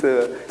with these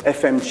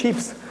FM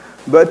chips,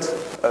 but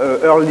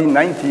early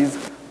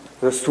 90s,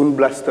 the Sound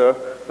Blaster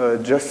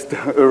just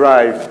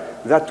arrived.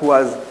 That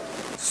was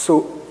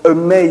so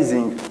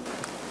amazing,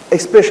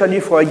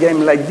 especially for a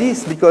game like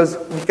this, because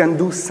we can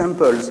do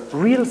samples,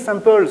 real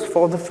samples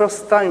for the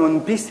first time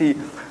on PC.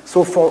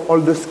 So for all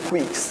the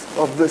squeaks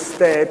of the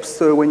steps,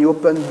 when you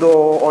open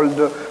door, all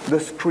the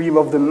scream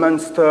of the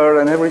monster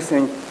and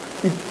everything,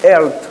 it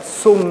helped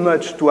so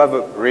much to have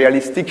a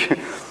realistic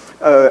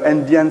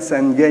ambience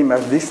and game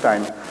at this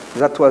time.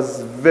 That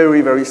was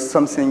very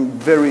something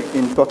very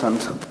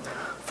important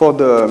for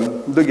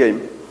the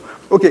game.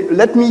 Okay,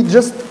 let me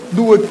just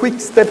do a quick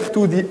step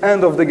to the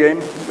end of the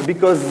game,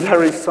 because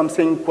there is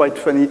something quite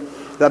funny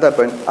that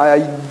happened. I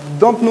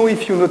don't know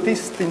if you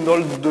noticed in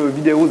all the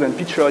videos and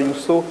pictures you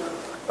saw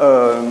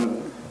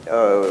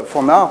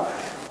for now,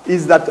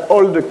 is that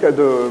all the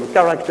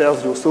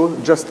characters you saw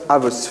just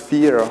have a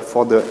sphere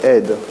for the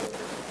head.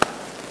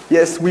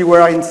 Yes, we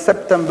were in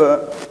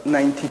September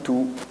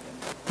 92,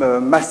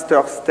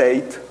 master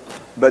state,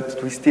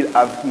 but we still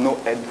have no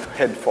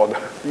head for the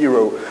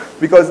hero.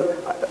 Because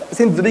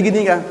since the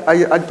beginning,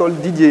 I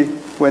told Didier,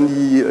 when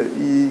he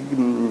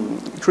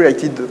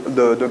created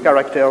the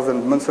characters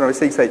and monster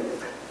everything, say,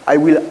 I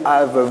will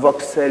have a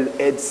voxel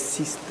head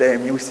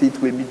system. You see,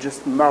 it will be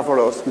just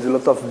marvelous with a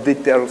lot of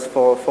details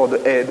for the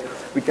head.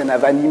 We can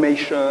have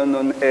animation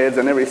on heads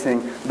and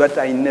everything, but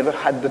I never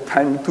had the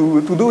time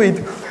to do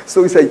it.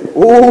 So he said,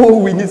 oh,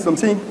 we need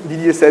something.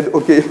 Didier said,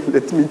 okay,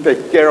 let me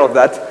take care of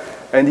that.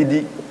 And he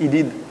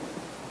did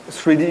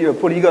 3D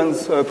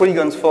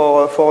polygons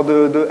for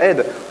the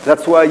head.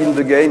 That's why in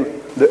the game,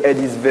 the head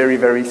is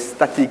very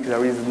static.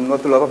 There is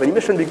not a lot of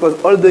animation because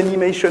all the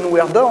animation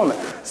were done.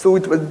 So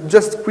it was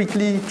just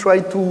quickly try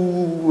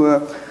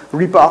to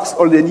reparse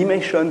all the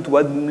animation to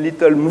add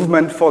little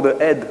movement for the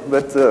head,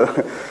 but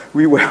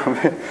we were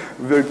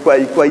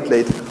quite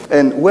late.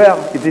 And where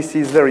this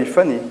is very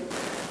funny,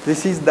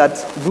 this is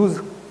that those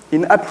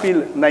in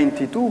April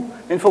 92,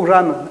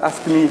 Infogram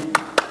asked me,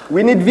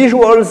 we need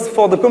visuals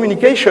for the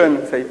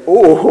communication. Say,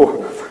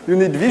 oh, you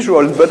need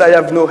visuals, but I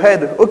have no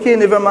head. Okay,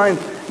 never mind.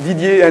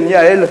 Didier and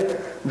Yael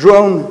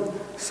drawn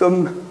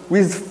some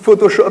with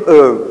Photoshop,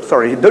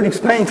 Deluxe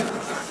Paint,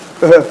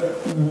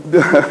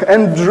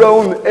 and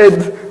drawn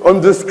head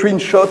on the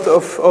screenshot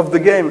of the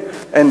game.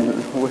 And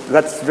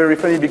that's very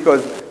funny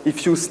because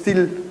if you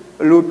still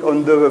look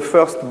on the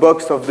first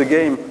box of the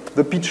game,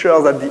 the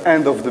pictures at the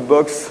end of the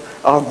box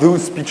are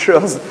those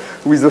pictures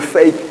with a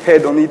fake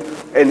head on it.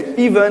 And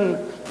even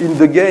in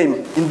the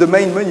game, in the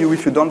main menu,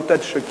 if you don't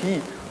touch a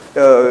key,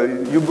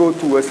 you go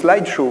to a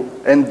slideshow,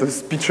 and the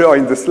picture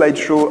in the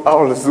slideshow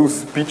are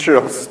those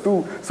pictures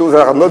too. So they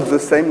are not the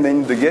same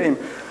in the game.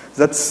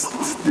 We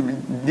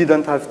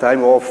didn't have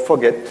time or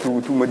forget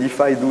to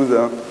modify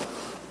those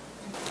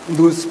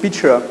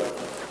pictures.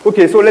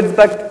 Okay, so let's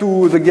back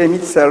to the game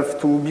itself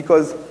too,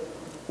 because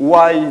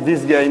why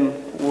this game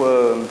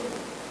was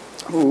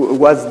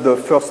the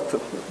first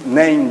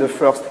name,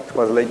 it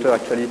was later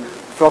actually,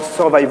 first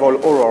survival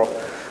horror.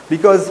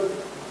 Because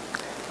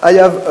I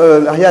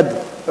had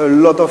a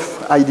lot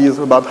of ideas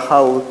about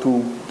how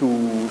to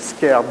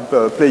scare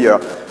the player.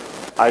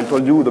 I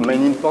told you the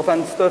main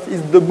important stuff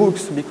is the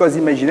books, because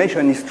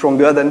imagination is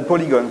stronger than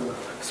polygon.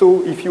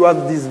 So if you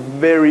have this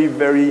very,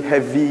 very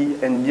heavy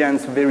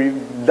ambience, very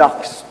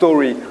dark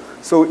story,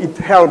 so it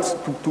helps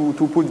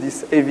to put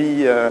this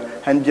heavy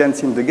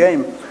ambience in the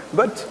game.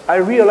 But I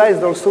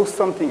realized also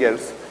something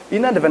else.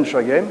 In an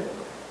adventure game,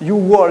 you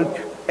walk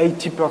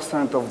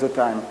 80% of the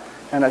time.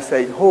 And I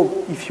say, oh,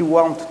 if you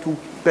want to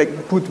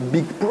put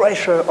big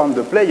pressure on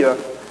the player,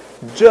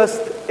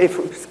 just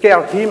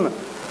scare him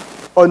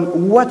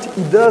on what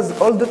he does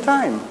all the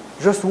time,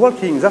 just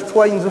walking. That's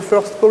why in the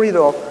first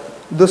corridor,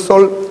 the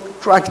soul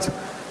tracked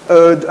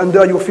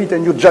under your feet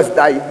and you just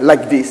die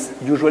like this.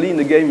 Usually in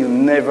the game, you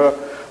never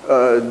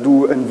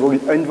do an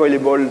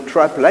inviolable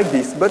trap like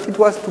this, but it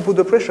was to put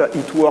the pressure.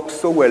 It works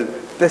so well.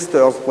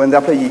 Testers, when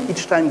they're playing,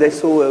 each time they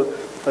saw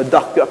a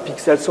darker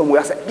pixel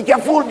somewhere, say, be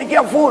careful, be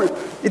careful.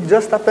 It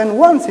just happened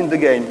once in the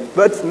game,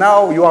 but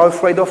now you are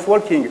afraid of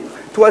walking.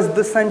 It was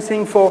the same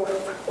thing for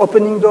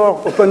opening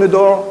door. Open a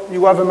door,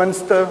 you have a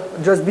monster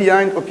just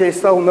behind. Okay,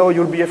 so now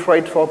you'll be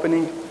afraid for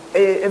opening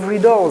every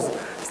doors.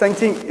 Same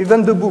thing,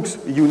 even the books.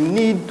 You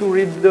needed to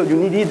read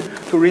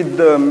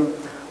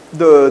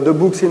the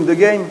books in the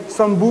game.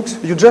 Some books,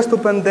 you just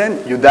open them,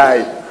 you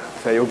die.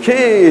 Say,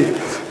 okay,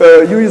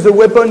 you use a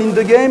weapon in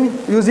the game,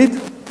 use it.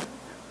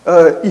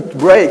 It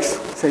breaks.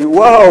 Say,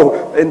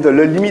 wow, and the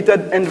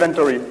limited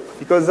inventory,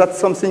 because that's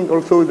something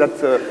also that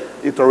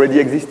it already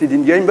existed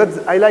in game.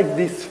 But I like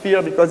this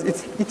fear because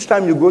it's each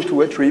time you go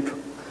to a trip,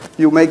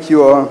 you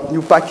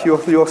pack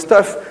your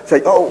stuff.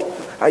 Say, oh,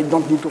 I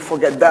don't need to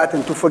forget that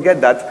and to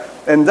forget that,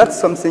 and that's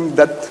something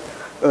that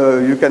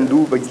you can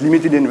do with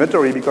limited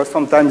inventory, because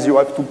sometimes you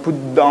have to put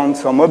down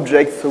some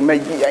objects, so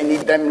maybe I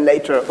need them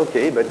later.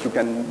 Okay, but you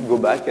can go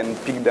back and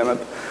pick them up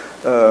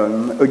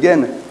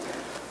again.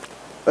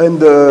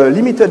 And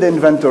limited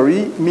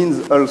inventory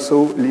means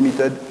also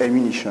limited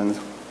ammunition.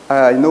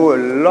 I know a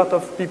lot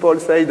of people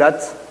say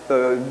that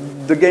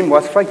the game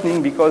was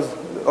frightening because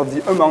of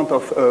the amount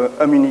of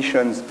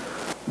ammunition.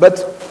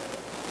 But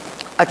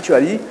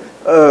actually,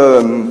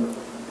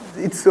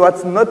 it's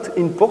what's not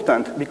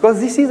important, because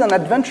this is an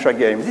adventure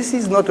game. This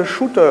is not a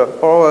shooter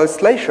or a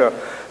slasher.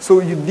 So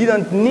you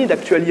didn't need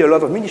actually a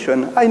lot of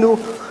ammunition. I know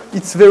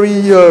it's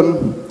very...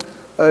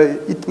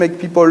 it makes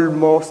people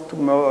more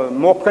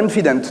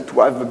confident to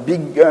have a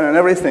big gun and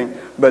everything.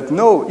 But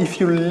no, if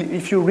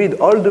you read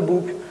all the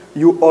book,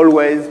 you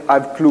always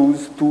have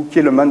clues to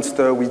kill a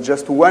monster with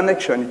just one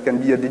action. It can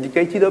be a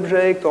dedicated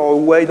object or a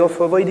way of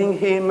avoiding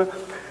him.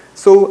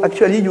 So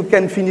actually, you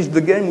can finish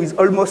the game with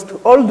almost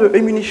all the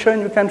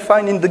ammunition you can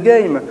find in the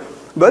game.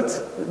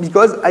 But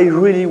because I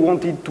really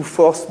wanted to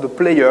force the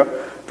player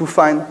to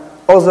find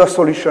other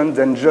solutions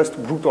than just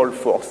brute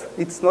force.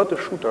 It's not a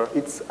shooter,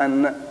 it's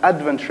an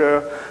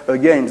adventure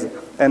game.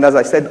 And as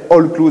I said,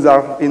 all clues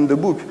are in the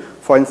book.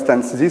 For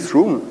instance, this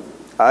room,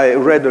 I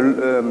read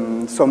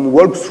some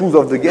walkthroughs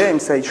of the game,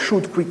 say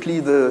shoot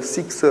quickly the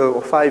 6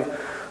 or 5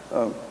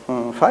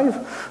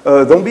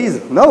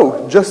 zombies.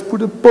 No, just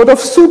put a pot of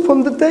soup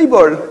on the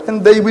table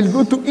and they will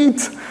go to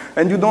eat.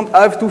 And you don't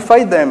have to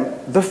fight them.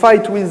 The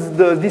fight with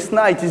this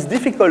knight is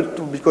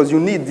difficult because you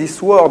need this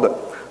sword.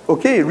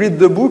 Okay, read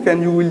the book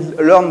and you will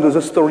learn the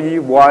story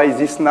why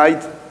this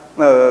knight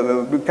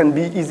can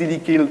be easily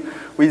killed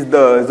with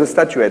the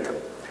statuette.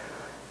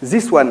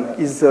 This one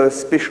is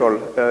special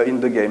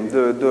in the game,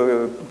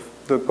 the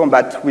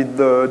combat with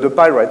the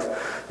pirate,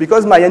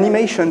 because my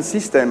animation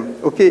system,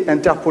 okay,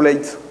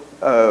 interpolates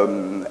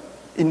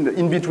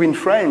in between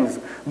frames,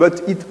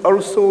 but it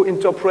also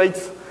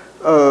interprets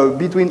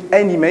between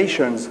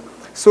animations.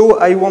 So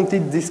I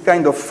wanted this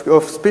kind of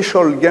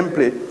special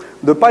gameplay.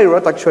 The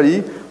pirate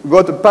actually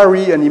got a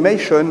parry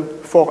animation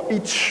for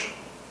each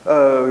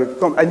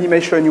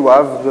animation you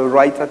have, the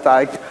right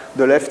attack,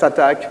 the left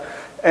attack,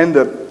 and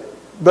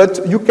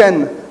but you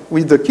can,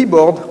 with the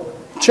keyboard,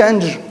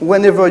 change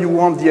whenever you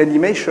want the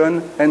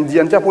animation, and the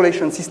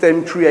interpolation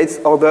system creates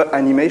other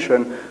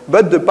animation.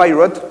 But the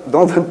pirate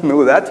doesn't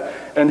know that,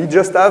 and he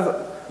just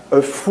have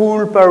a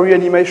full parry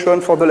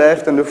animation for the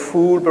left and a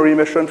full parry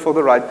animation for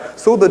the right.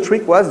 So the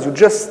trick was you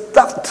just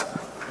start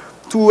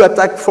to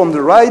attack from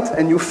the right,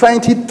 and you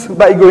feint it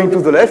by going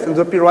to the left, and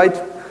the pirate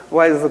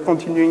was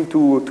continuing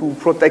to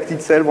protect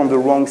itself on the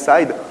wrong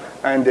side,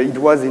 and it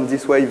was in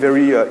this way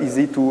very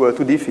easy to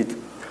defeat.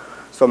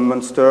 Some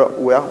monsters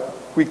were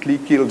quickly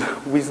killed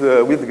with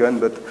the gun,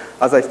 but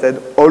as I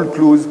said, all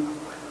clues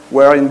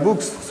were in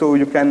books, so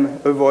you can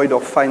avoid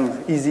or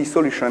find easy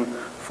solution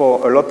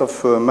for a lot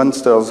of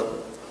monsters.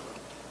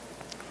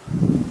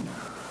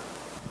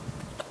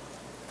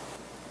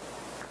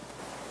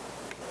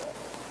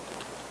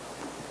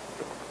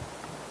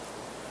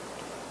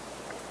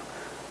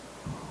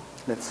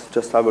 Let's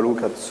just have a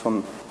look at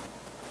some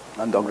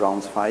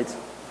underground fights.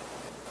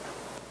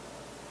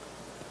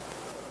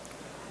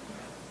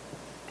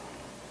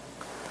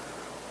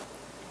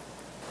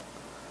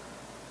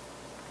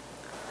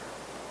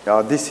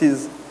 Yeah, this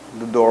is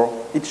the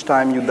door. Each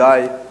time you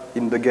die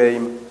in the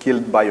game,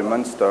 killed by a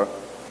monster,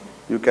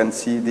 you can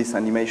see this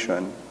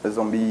animation. The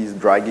zombie is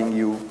dragging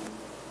you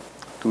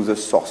to the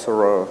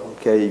sorcerer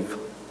cave.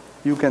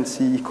 You can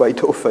see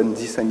quite often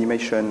this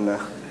animation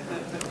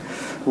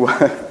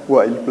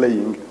while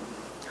playing.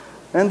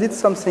 And it's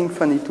something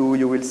funny too,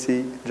 you will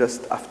see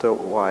just after a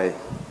while.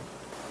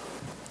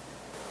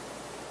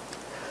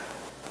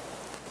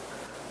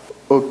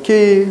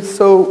 Okay,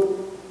 so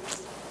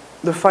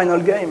the final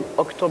game,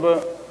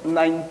 October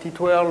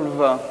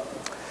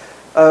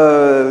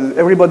 1912.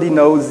 Everybody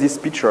knows this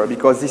picture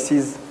because this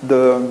is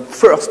the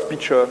first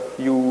picture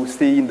you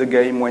see in the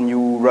game when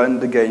you run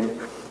the game.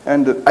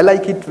 And I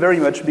like it very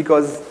much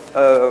because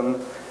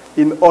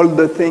in all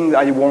the things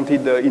I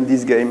wanted in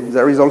this game,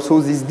 there is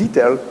also this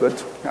detail,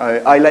 but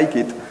I like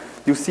it.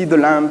 You see the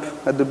lamp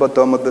at the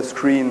bottom of the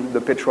screen, the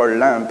petrol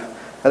lamp.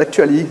 And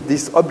actually,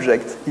 this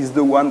object is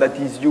the one that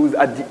is used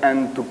at the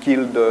end to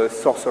kill the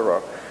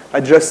sorcerer. I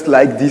just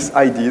like this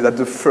idea that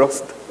the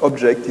first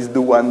object is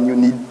the one you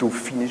need to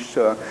finish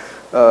the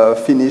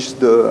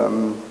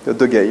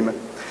game.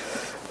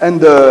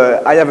 And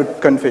I have a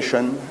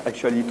confession,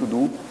 actually, to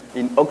do.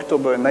 In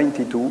October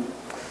 92,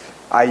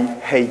 I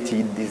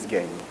hated this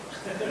game.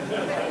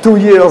 2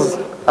 years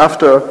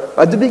after.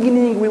 At the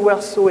beginning, we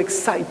were so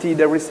excited.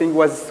 Everything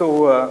was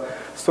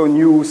so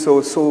new,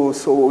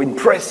 so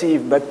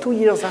impressive. But 2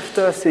 years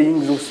after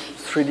seeing those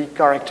 3D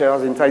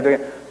characters inside the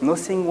game,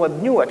 nothing was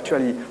new,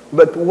 actually.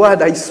 But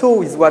what I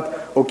saw is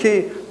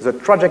okay, the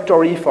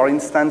trajectory, for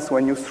instance,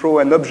 when you throw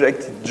an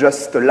object, it's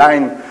just a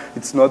line.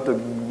 It's not a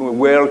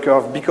well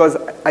curve. Because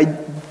I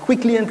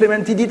quickly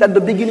implemented it at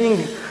the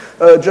beginning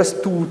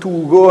just to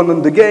go on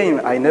in the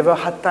game. I never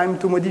had time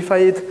to modify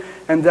it.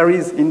 And there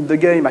is, in the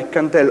game, I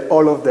can tell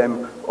all of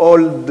them, all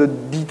the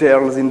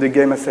details in the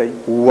game. I say,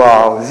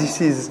 wow,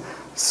 this is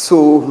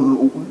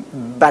so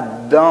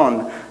bad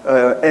done.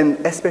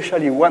 And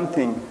especially one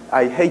thing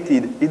I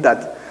hated is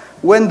that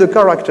when the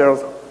characters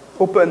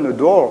open the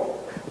door,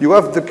 you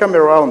have the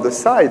camera on the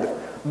side,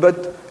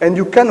 and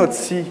you cannot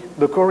see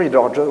the corridor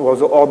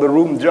or the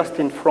room just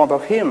in front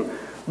of him.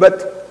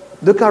 But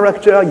the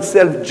character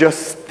itself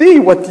just see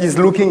what he's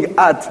looking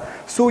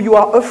at. So you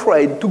are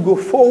afraid to go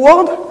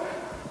forward,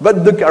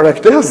 but the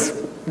characters,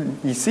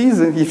 he sees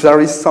if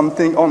there is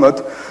something or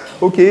not.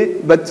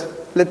 Okay, but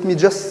let me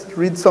just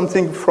read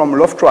something from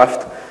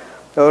Lovecraft.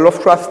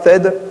 Lovecraft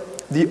said,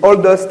 "The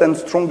oldest and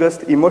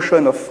strongest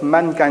emotion of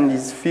mankind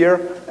is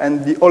fear,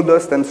 and the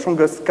oldest and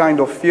strongest kind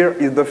of fear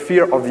is the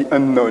fear of the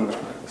unknown."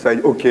 So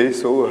okay,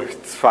 so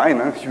it's fine,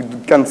 huh? You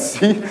can't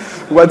see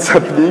what's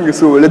happening,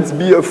 so let's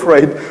be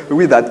afraid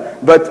with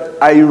that. But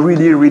I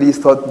really, really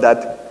thought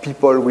that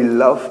people will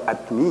laugh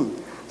at me.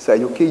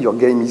 Say, okay, your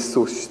game is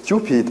so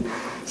stupid.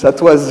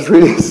 That was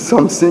really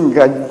something.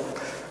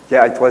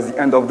 Yeah, it was the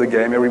end of the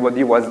game.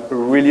 Everybody was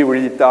really,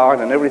 really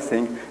tired and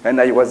everything, and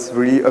I was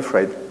really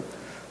afraid.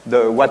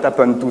 What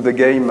happened to the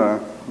game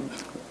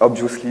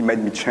obviously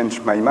made me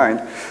change my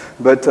mind,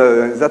 but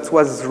that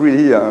was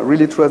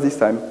really true this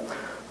time.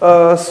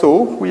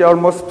 So we are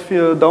almost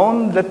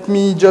done. Let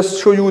me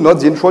just show you, not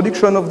the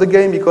introduction of the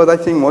game, because I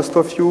think most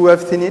of you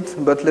have seen it,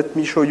 but let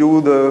me show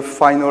you the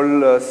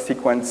final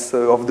sequence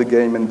of the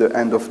game and the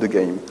end of the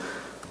game.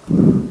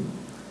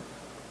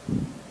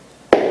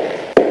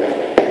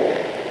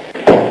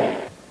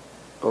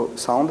 Oh,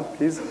 sound,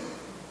 please.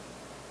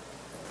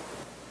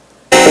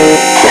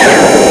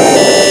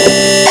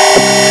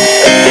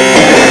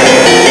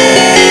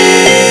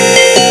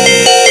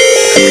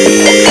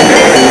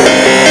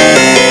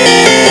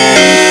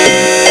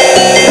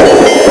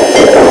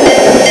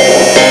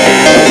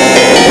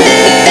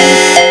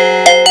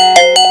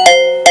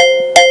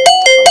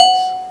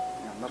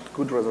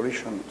 Good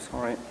resolution,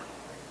 sorry.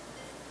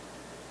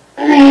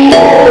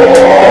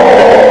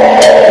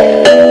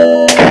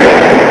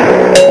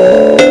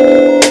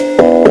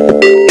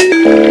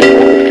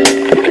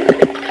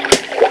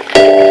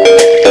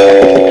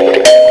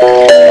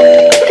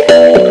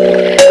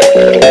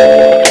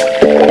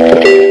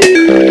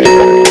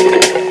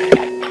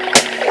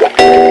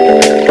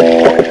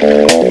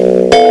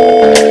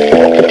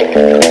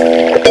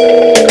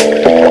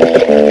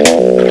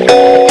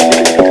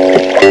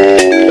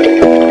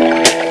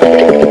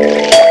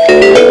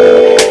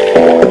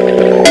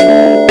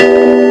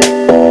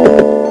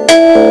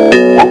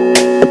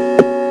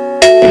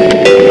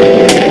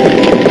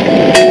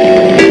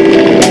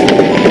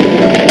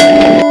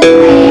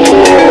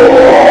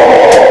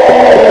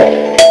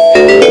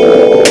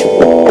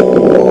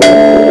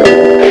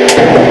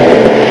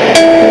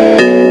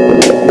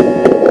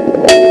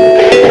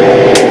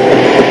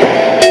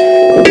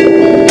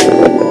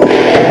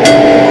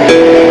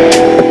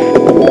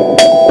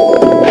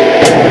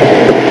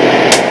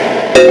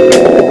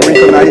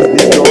 recognize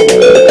this door.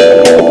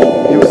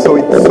 You saw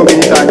it so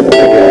many times in the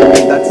game,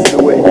 and that's the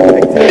way to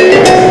activate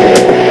it.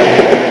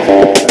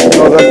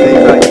 Another thing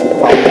I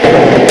found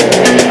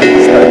at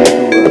this time to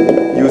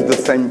use the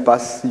same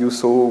path you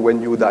saw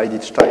when you died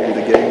each time in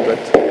the game, but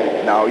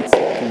now it's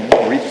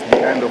to reach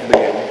the end of the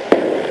game.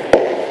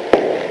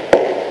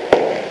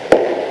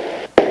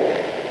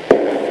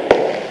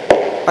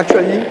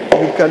 Actually,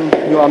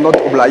 you are not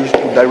obliged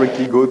to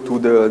directly go to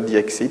the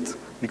exit,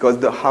 because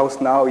the house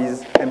now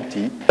is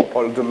empty.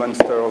 All the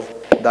monsters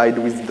died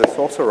with the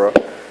sorcerer,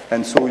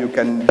 and so you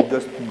can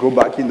just go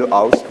back in the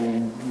house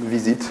to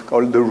visit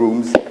all the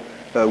rooms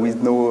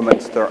with no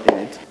monster in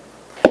it.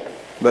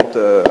 But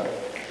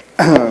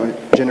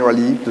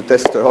generally, the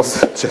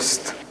testers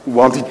just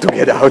wanted to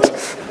get out.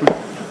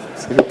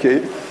 Say,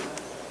 okay.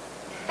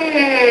 This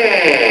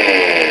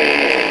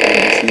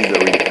is the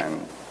real end.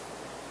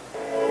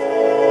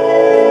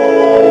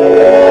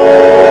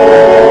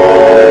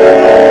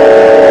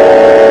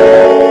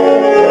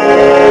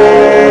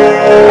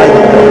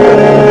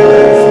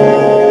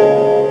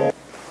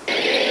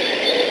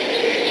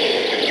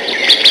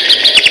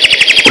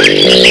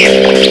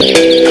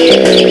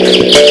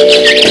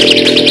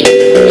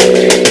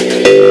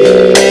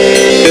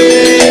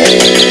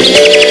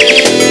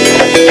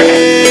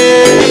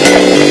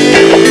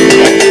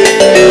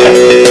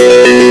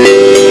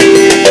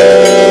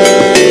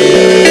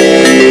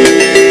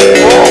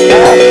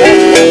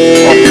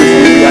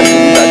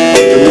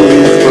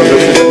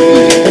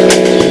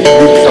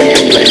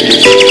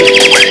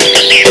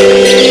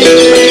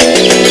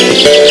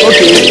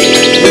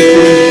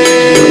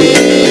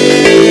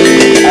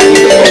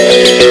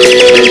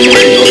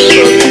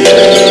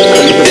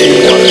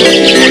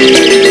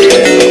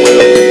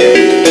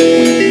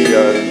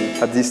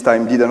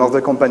 Did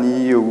another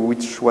company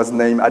which was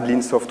named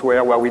Adeline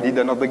Software, where we did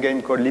another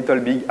game called Little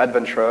Big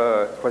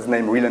Adventure. It was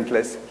named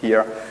Relentless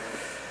here.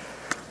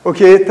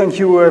 Okay, thank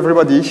you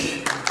everybody.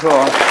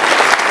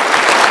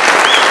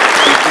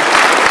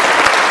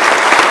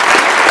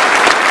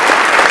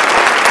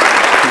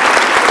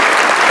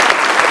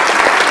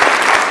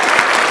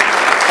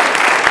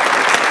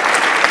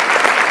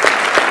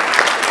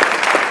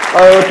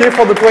 Okay,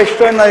 for the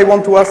question, I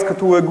want to ask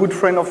to a good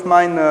friend of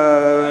mine,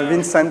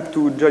 Vincent,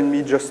 to join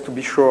me just to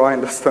be sure I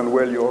understand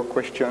well your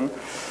question.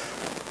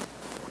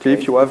 Okay,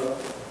 if you have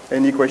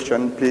any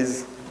question,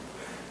 please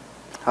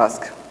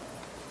ask.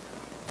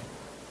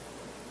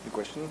 The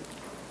question?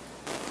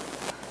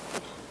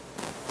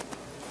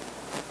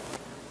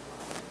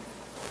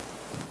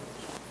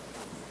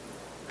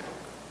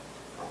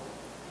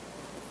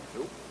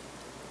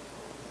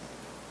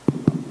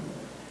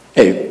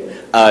 Hey.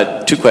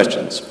 Two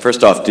questions.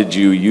 First off, did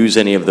you use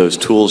any of those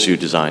tools you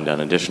designed on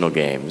additional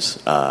games?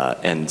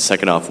 And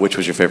second off, which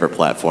was your favorite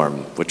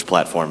platform? Which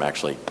platform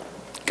actually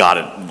got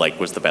it, like,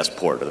 was the best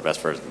port or the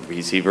best version, the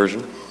PC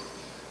version?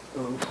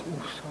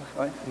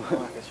 La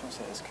question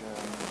c'est est-ce que tu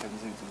as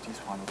utilisé les outils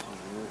sur un autre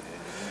jeu, et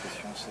la deuxième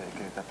question c'est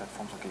quelle est ta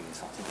plateforme sur laquelle il est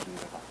sorti qui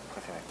est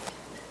préférée?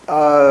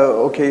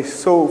 Okay,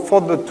 so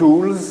for the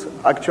tools,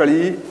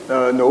 actually,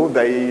 no,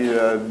 they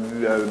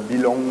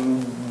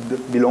belong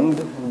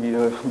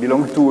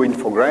to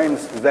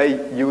Infogrames.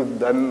 They use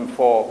them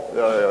for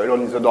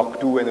Alone in the Dark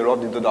 2 and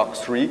Alone in the Dark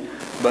 3,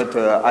 but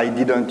I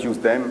didn't use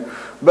them.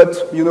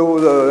 But, you know,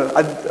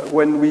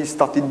 when we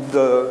started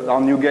our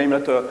new game,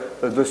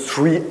 the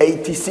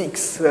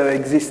 386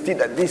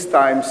 existed at this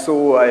time,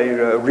 so I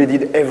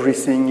redid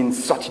everything in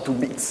 32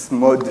 bits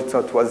mode.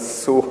 That was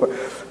so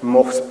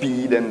more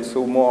speed and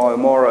so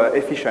more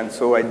efficient,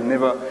 so I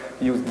never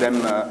used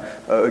them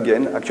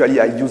again.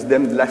 Actually, I used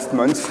them last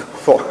month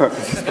for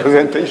this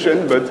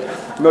presentation, but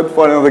not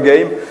for another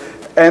game.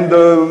 And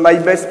my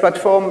best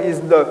platform is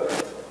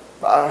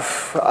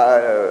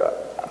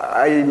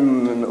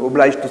I'm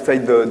obliged to say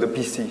the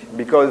PC,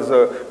 because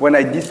when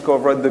I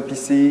discovered the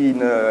PC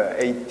in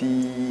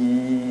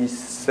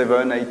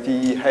 87,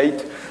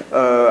 88,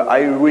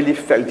 I really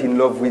fell in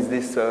love with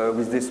this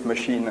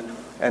machine,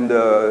 and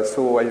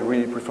so I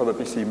really prefer the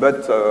PC.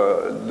 But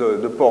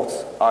the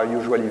ports are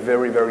usually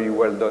very, very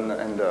well done,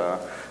 and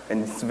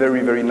it's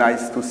very, very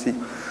nice to see.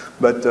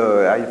 But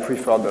I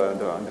prefer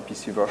the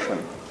PC version.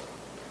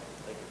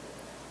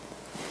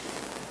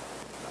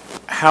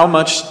 How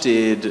much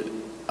did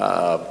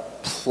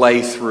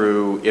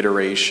playthrough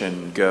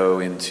iteration go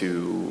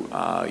into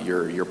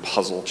your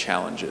puzzle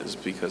challenges?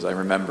 Because I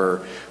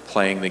remember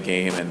playing the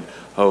game and,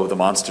 oh, the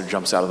monster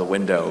jumps out of the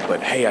window,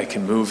 but hey, I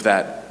can move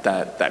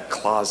that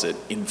closet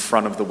in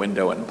front of the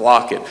window and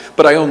block it.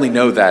 But I only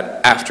know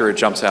that after it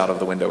jumps out of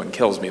the window and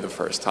kills me the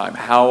first time.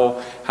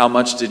 How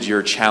much did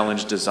your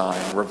challenge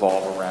design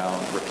revolve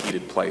around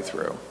repeated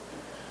playthrough?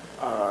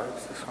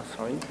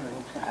 Sorry. Il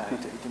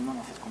te demande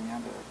en fait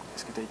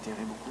est-ce que tu as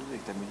itéré beaucoup et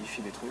que tu as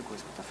modifié des trucs, ou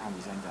est-ce que tu as fait un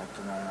design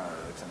directement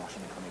que ça marche du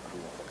premier coup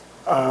en fait?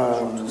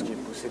 Genre tout ce qui est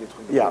poussé des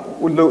trucs. Yeah,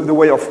 the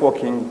way of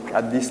working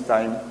at this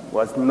time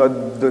was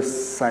not the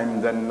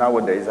same than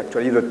nowadays.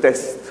 Actually, the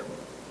tests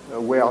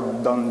were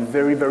done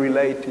very, very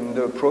late in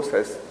the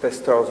process.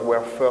 Testers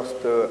were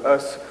first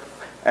us,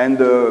 and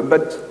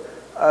but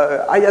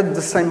I had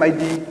the same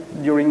idea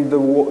during the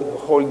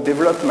whole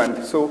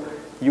development. So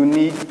you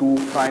need to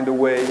find a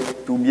way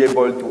to be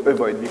able to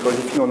avoid, because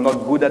if you're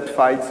not good at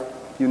fights,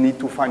 you need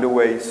to find a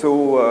way.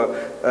 So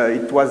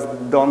it was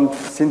done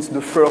since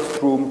the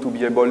first room to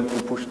be able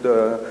to push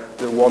the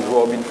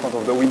wardrobe in front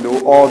of the window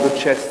or the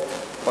chest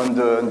on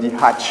the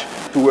hatch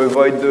to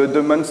avoid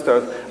the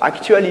monsters.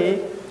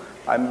 Actually,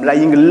 I'm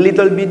lying a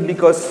little bit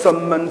because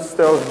some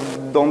monsters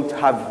don't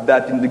have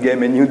that in the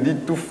game and you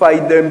need to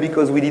fight them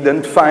because we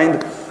didn't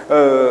find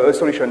a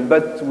solution.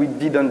 But we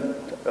didn't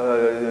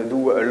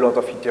do a lot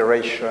of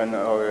iteration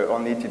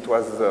on it. It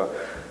was,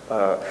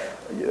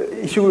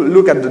 if you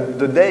look at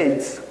the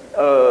dates,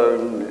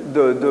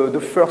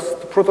 the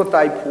first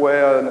prototype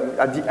were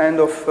at the end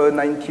of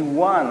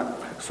 91.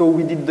 So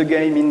we did the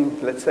game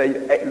in, let's say,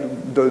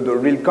 the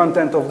real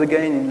content of the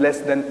game in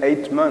less than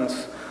 8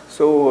 months.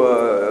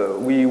 So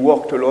we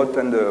worked a lot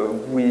and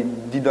we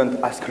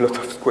didn't ask a lot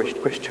of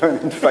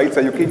questions. In fact,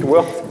 say, okay, it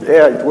works.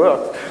 Yeah, it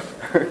works.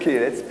 Okay,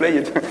 let's play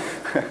it.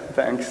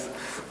 Thanks.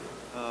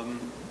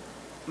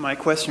 My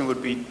question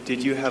would be,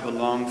 did you have a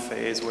long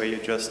phase where you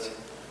just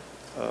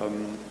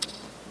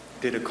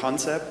did a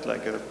concept,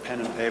 like a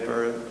pen and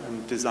paper,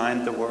 and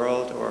designed the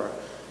world, or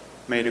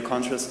made a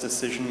conscious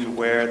decision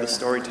where the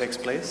story takes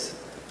place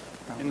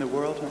in the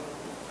world?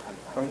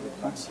 Il y a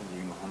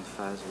une grande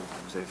phase où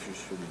vous avez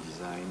juste fait le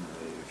design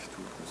et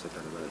tout le concept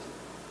à la base.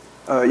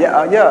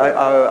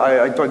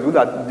 I told you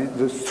that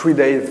the 3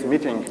 days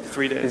meeting.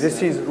 3 days.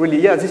 This is really,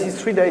 yeah, this is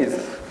 3 days.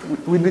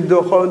 We did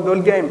the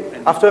whole game.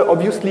 After,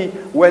 obviously,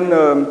 when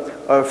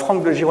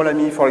Franck de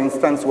Girolami, for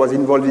instance, was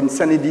involved in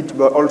Sanedit,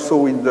 but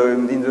also in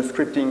the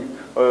scripting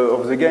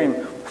of the game.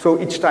 So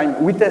each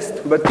time we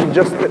test, but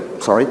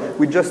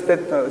we just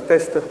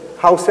test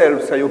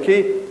ourselves. Say,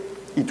 okay,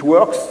 it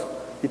works.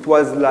 It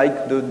was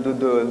like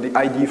the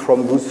idea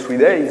from those 3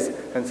 days,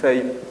 and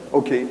say,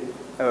 okay,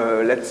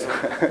 let's so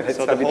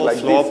have the it whole like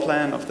floor this.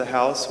 plan of the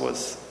house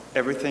was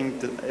everything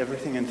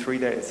in 3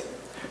 days.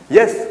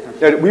 Yes,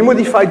 we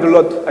modified a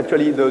lot.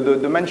 Actually,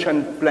 the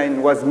mansion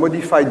plan was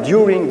modified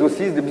during those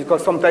seasons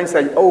because sometimes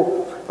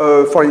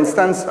for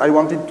instance, I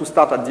wanted to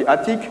start at the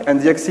attic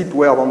and the exit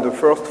were on the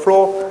first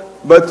floor,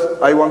 but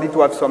I wanted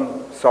to have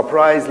some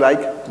surprise,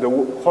 like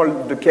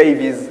the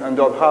cave is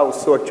under the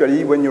house. So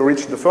actually, when you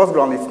reach the first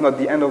ground, it's not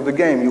the end of the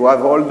game. You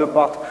have all the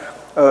part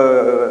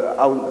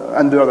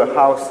under the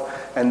house.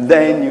 And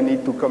then you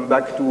need to come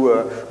back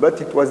to,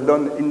 but it was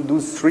done in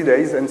those 3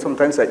 days, and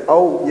sometimes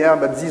oh yeah,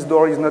 but this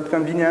door is not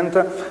convenient,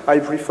 I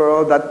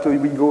prefer that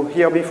we go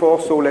here before,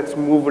 so let's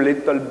move a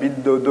little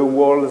bit the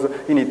walls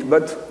in it.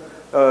 But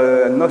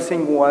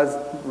nothing was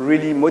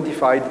really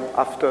modified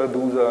after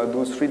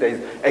those 3 days,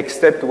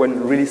 except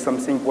when really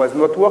something was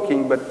not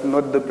working, but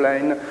not the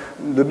plan.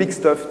 The big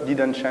stuff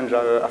didn't change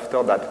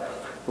after that.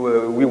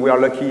 We were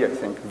lucky, I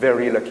think,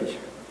 very lucky.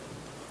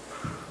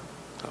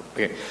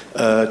 Okay,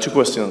 2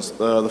 questions.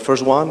 The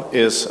first one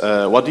is,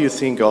 what do you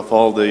think of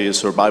all the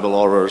survival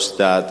horrors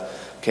that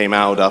came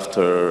out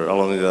after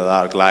Alone in the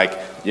Dark, like,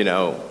 you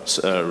know,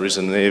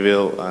 Resident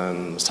Evil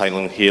and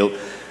Silent Hill?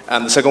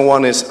 And the second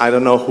one is, I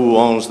don't know who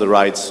owns the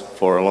rights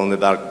for Alone in the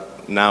Dark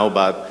now,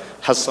 but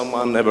has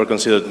someone ever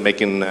considered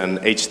making an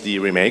HD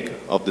remake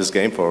of this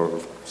game for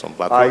some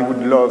platform? I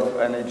would love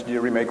an HD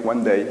remake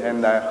one day,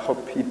 and I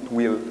hope it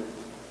will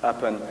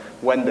happen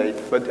one day.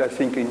 But I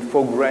think in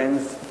 4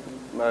 grains,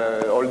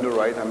 all the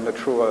right, I'm not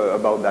sure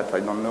about that, I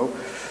don't know.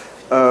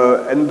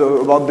 And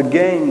about the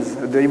games,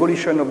 the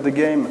evolution of the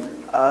game,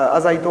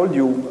 as I told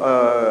you,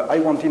 I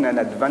wanted an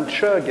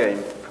adventure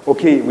game.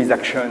 Okay, with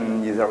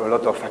action, there are a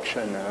lot of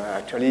action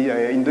actually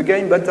in the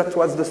game, but that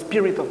was the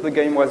spirit of the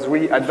game, was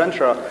really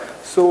adventure.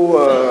 So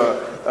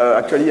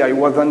actually I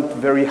wasn't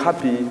very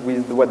happy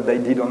with what they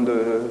did on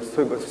the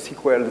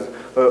sequels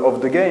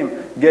of the game.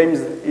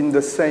 Games in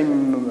the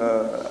same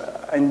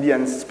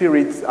ambient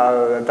spirit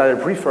that I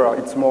prefer.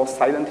 It's more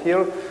Silent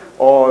Hill,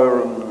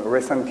 or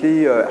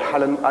recently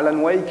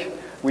Alan Wake,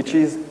 which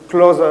is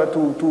closer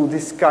to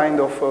this kind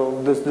of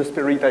the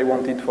spirit I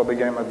wanted for the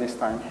game at this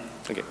time.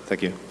 Okay,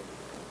 thank you.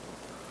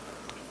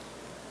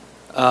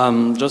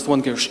 Just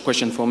one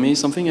question for me.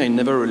 Something I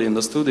never really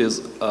understood is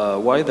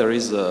why there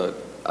is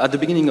at the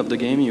beginning of the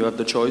game you have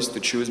the choice to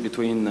choose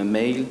between a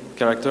male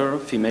character,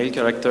 female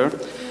character,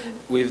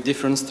 with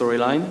different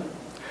storyline.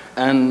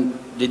 And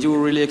did you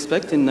really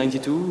expect in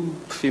 '92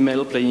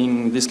 female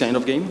playing this kind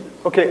of game?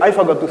 Okay, I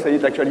forgot to say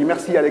it actually.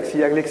 Merci, Alexis.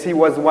 Alexis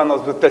was one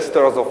of the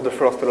testers of the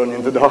first Alone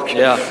in the Dark.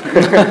 Yeah.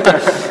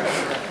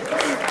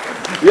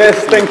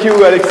 Yes, thank you,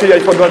 Alexis. I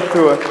forgot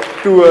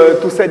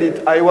to say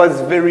it. I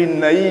was very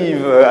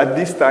naive at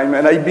this time,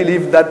 and I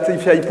believe that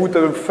if I put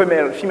a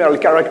female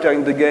character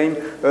in the game,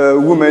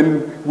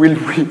 women would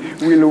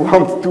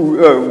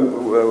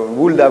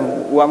have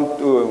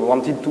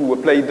wanted to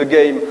play the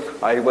game.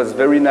 I was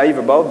very naive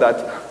about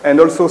that. And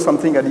also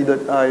something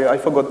I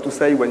forgot to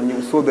say when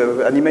you saw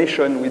the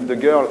animation with the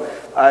girl,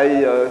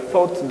 I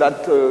thought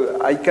that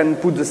I can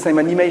put the same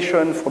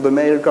animation for the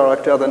male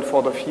character than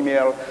for the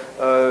female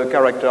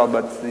character,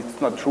 but it's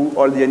not true.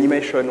 All the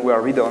animation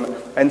were redone.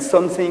 And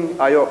something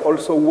I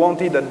also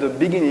wanted at the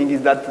beginning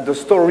is that the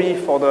story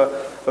for the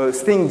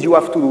things you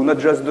have to do, not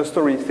just the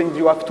story, things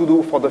you have to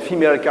do for the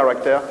female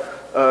character,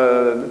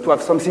 to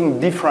have something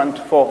different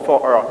for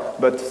her.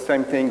 But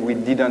same thing, we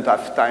didn't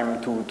have time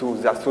to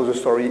that. So the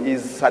story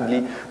is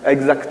sadly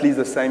exactly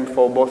the same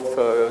for both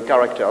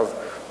characters.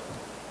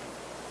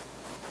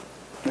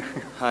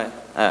 Hi,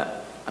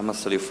 I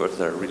must tell you first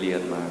that I really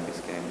admire this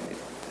game. It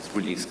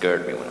really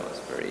scared me when I was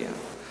very young.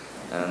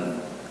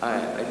 And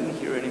I didn't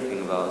hear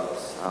anything about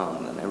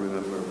sound, and I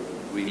remember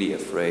really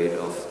afraid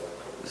of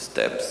the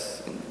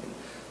steps.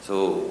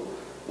 So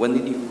when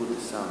did you put the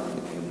sound in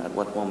the game? At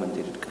what moment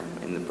did it come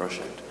in the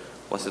project?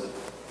 Was it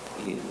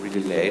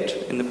really late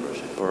in the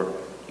project, or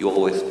you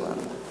always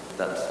planned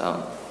that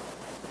sound?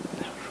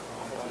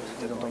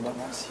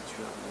 Si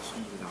tu as le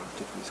son, vous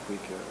rajouter tous les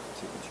squeaks,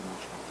 c'est quand tu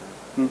marches par terre.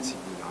 Si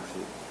vous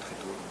rajouter très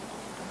tôt dans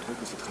ton truc,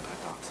 ou c'est très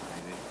tard que ça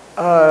arrivait?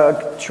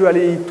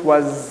 Actually, it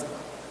was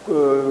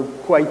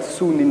quite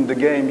soon in the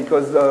game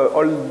because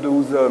all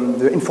those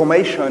the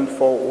information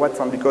for what's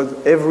on, because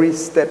every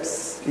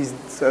steps is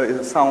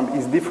sound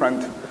is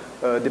different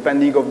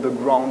depending of the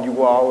ground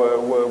you are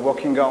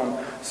working on.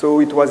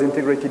 So it was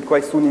integrated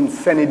quite soon in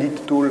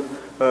SceneEdit tool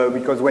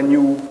because when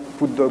you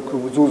put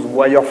those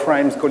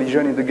wireframes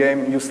collision in the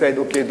game, you said,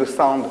 okay, the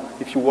sound,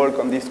 if you work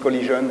on this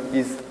collision,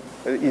 is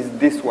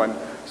this one.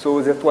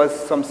 So that was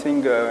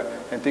something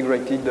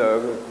integrated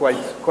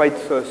quite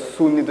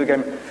soon in the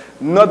game.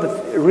 Not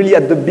really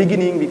at the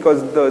beginning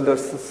because the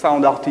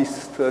sound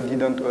artist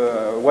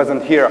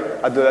wasn't here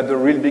at the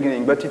real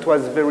beginning, but it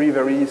was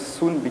very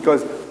soon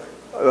because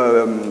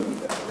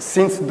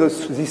since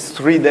this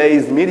 3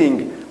 days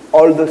meeting,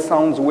 all the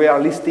sounds were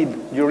listed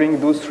during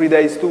those 3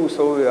 days too.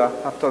 So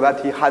after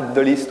that, he had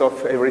the list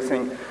of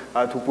everything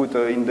to put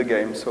in the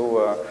game.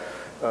 So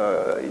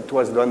it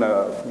was done,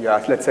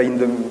 yeah, let's say in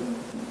the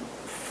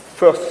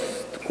first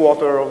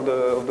quarter of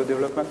the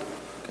development.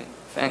 Okay,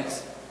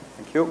 thanks.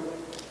 Thank you.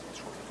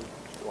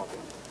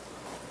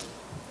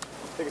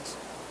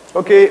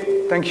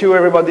 Okay, thank you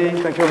everybody.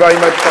 Thank you very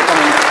much for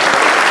coming.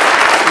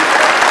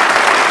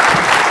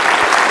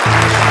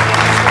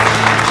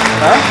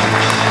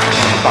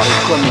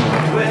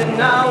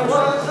 When I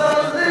was a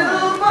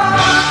little boy,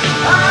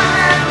 I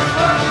had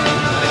fun.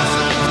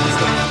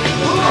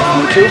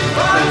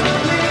 Thank you.